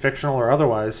story, fictional or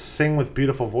otherwise, sing with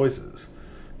beautiful voices.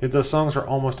 Yet those songs are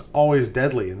almost always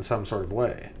deadly in some sort of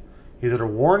way, either to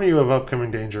warn you of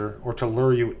upcoming danger or to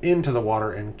lure you into the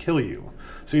water and kill you.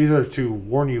 So either to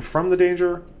warn you from the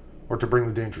danger or to bring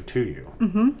the danger to you.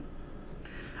 Mm-hmm.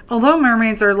 Although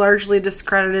mermaids are largely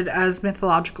discredited as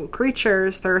mythological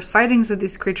creatures, there are sightings of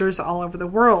these creatures all over the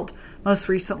world, most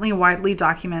recently widely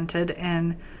documented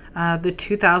in the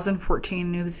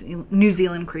 2014 New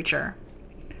Zealand creature.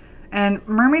 And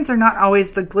mermaids are not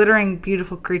always the glittering,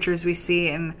 beautiful creatures we see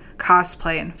in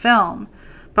cosplay and film,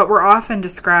 but were often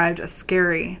described as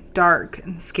scary, dark,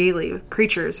 and scaly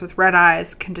creatures with red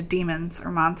eyes akin to demons or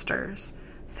monsters.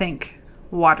 Think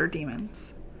water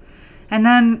demons. And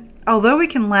then, although we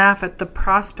can laugh at the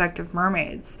prospect of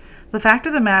mermaids, the fact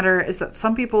of the matter is that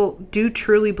some people do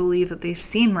truly believe that they've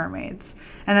seen mermaids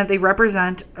and that they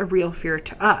represent a real fear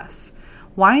to us.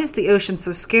 Why is the ocean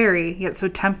so scary, yet so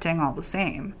tempting all the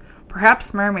same?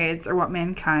 Perhaps mermaids are what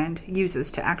mankind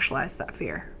uses to actualize that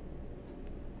fear.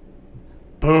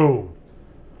 Boom.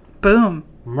 Boom.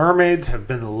 Mermaids have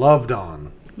been loved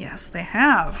on. Yes, they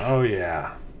have. Oh,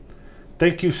 yeah.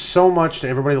 Thank you so much to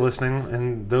everybody listening,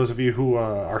 and those of you who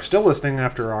are still listening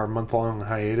after our month-long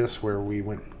hiatus where we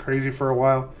went crazy for a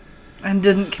while. And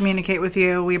didn't communicate with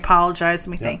you. We apologize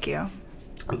and we thank you.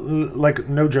 Like,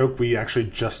 no joke, we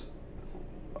actually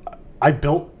I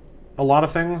built a lot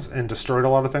of things and destroyed a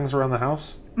lot of things around the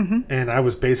house. Mm-hmm. And I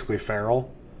was basically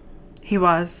feral. He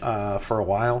was. For a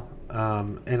while.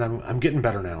 And I'm getting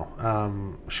better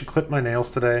now. She clipped my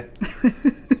nails today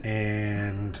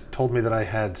and told me that I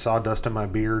had sawdust in my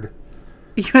beard.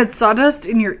 You had sawdust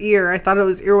in your ear. I thought it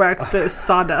was earwax, but it was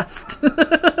sawdust.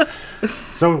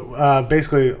 So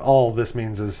basically all this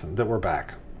means is that we're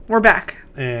back. We're back.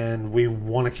 And we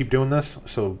want to keep doing this,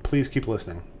 so please keep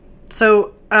listening.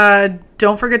 So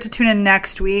don't forget to tune in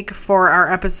next week for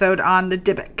our episode on the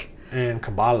Dybbuk. And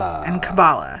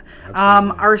Kabbalah.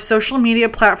 Our social media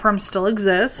platforms still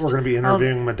exist. We're going to be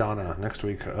interviewing Madonna next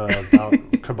week about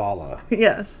Kabbalah.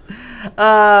 Yes.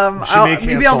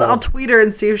 Maybe I'll tweet her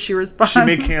and see if she responds. She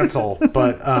may cancel,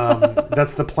 but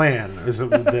that's the plan, is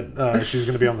that she's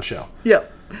going to be on the show.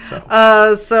 Yep.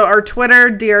 So our Twitter,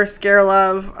 Dr.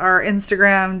 Scarelove, our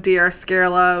Instagram, Dr.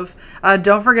 Scarelove.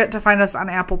 Don't forget to find us on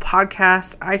Apple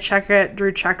Podcasts. I check it,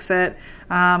 Drew checks it,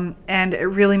 and it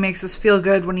really makes us feel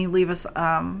good when you leave us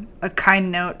a kind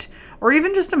note or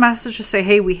even just a message to say,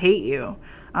 hey, we hate you.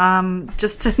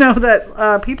 just to know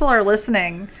that people are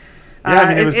listening. Yeah, I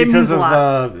mean, it was because means a lot.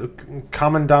 of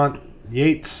Commandant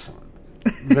Yates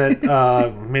that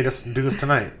made us do this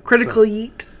tonight. Critical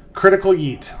yeet. Critical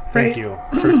yeet. Thank Right? you.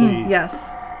 Critical yeet.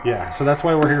 Yes. Yeah, so that's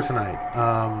why we're here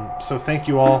tonight. So thank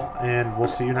you all, and we'll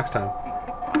see you next time.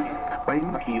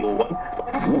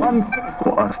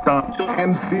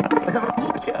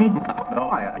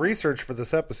 Research for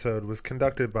this episode was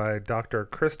conducted by Dr.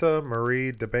 Krista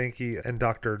Marie DeBanke and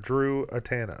Dr. Drew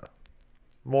Atana.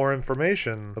 More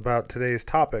information about today's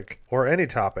topic, or any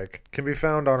topic, can be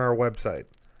found on our website,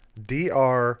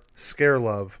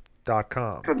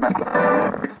 drscarelove.com.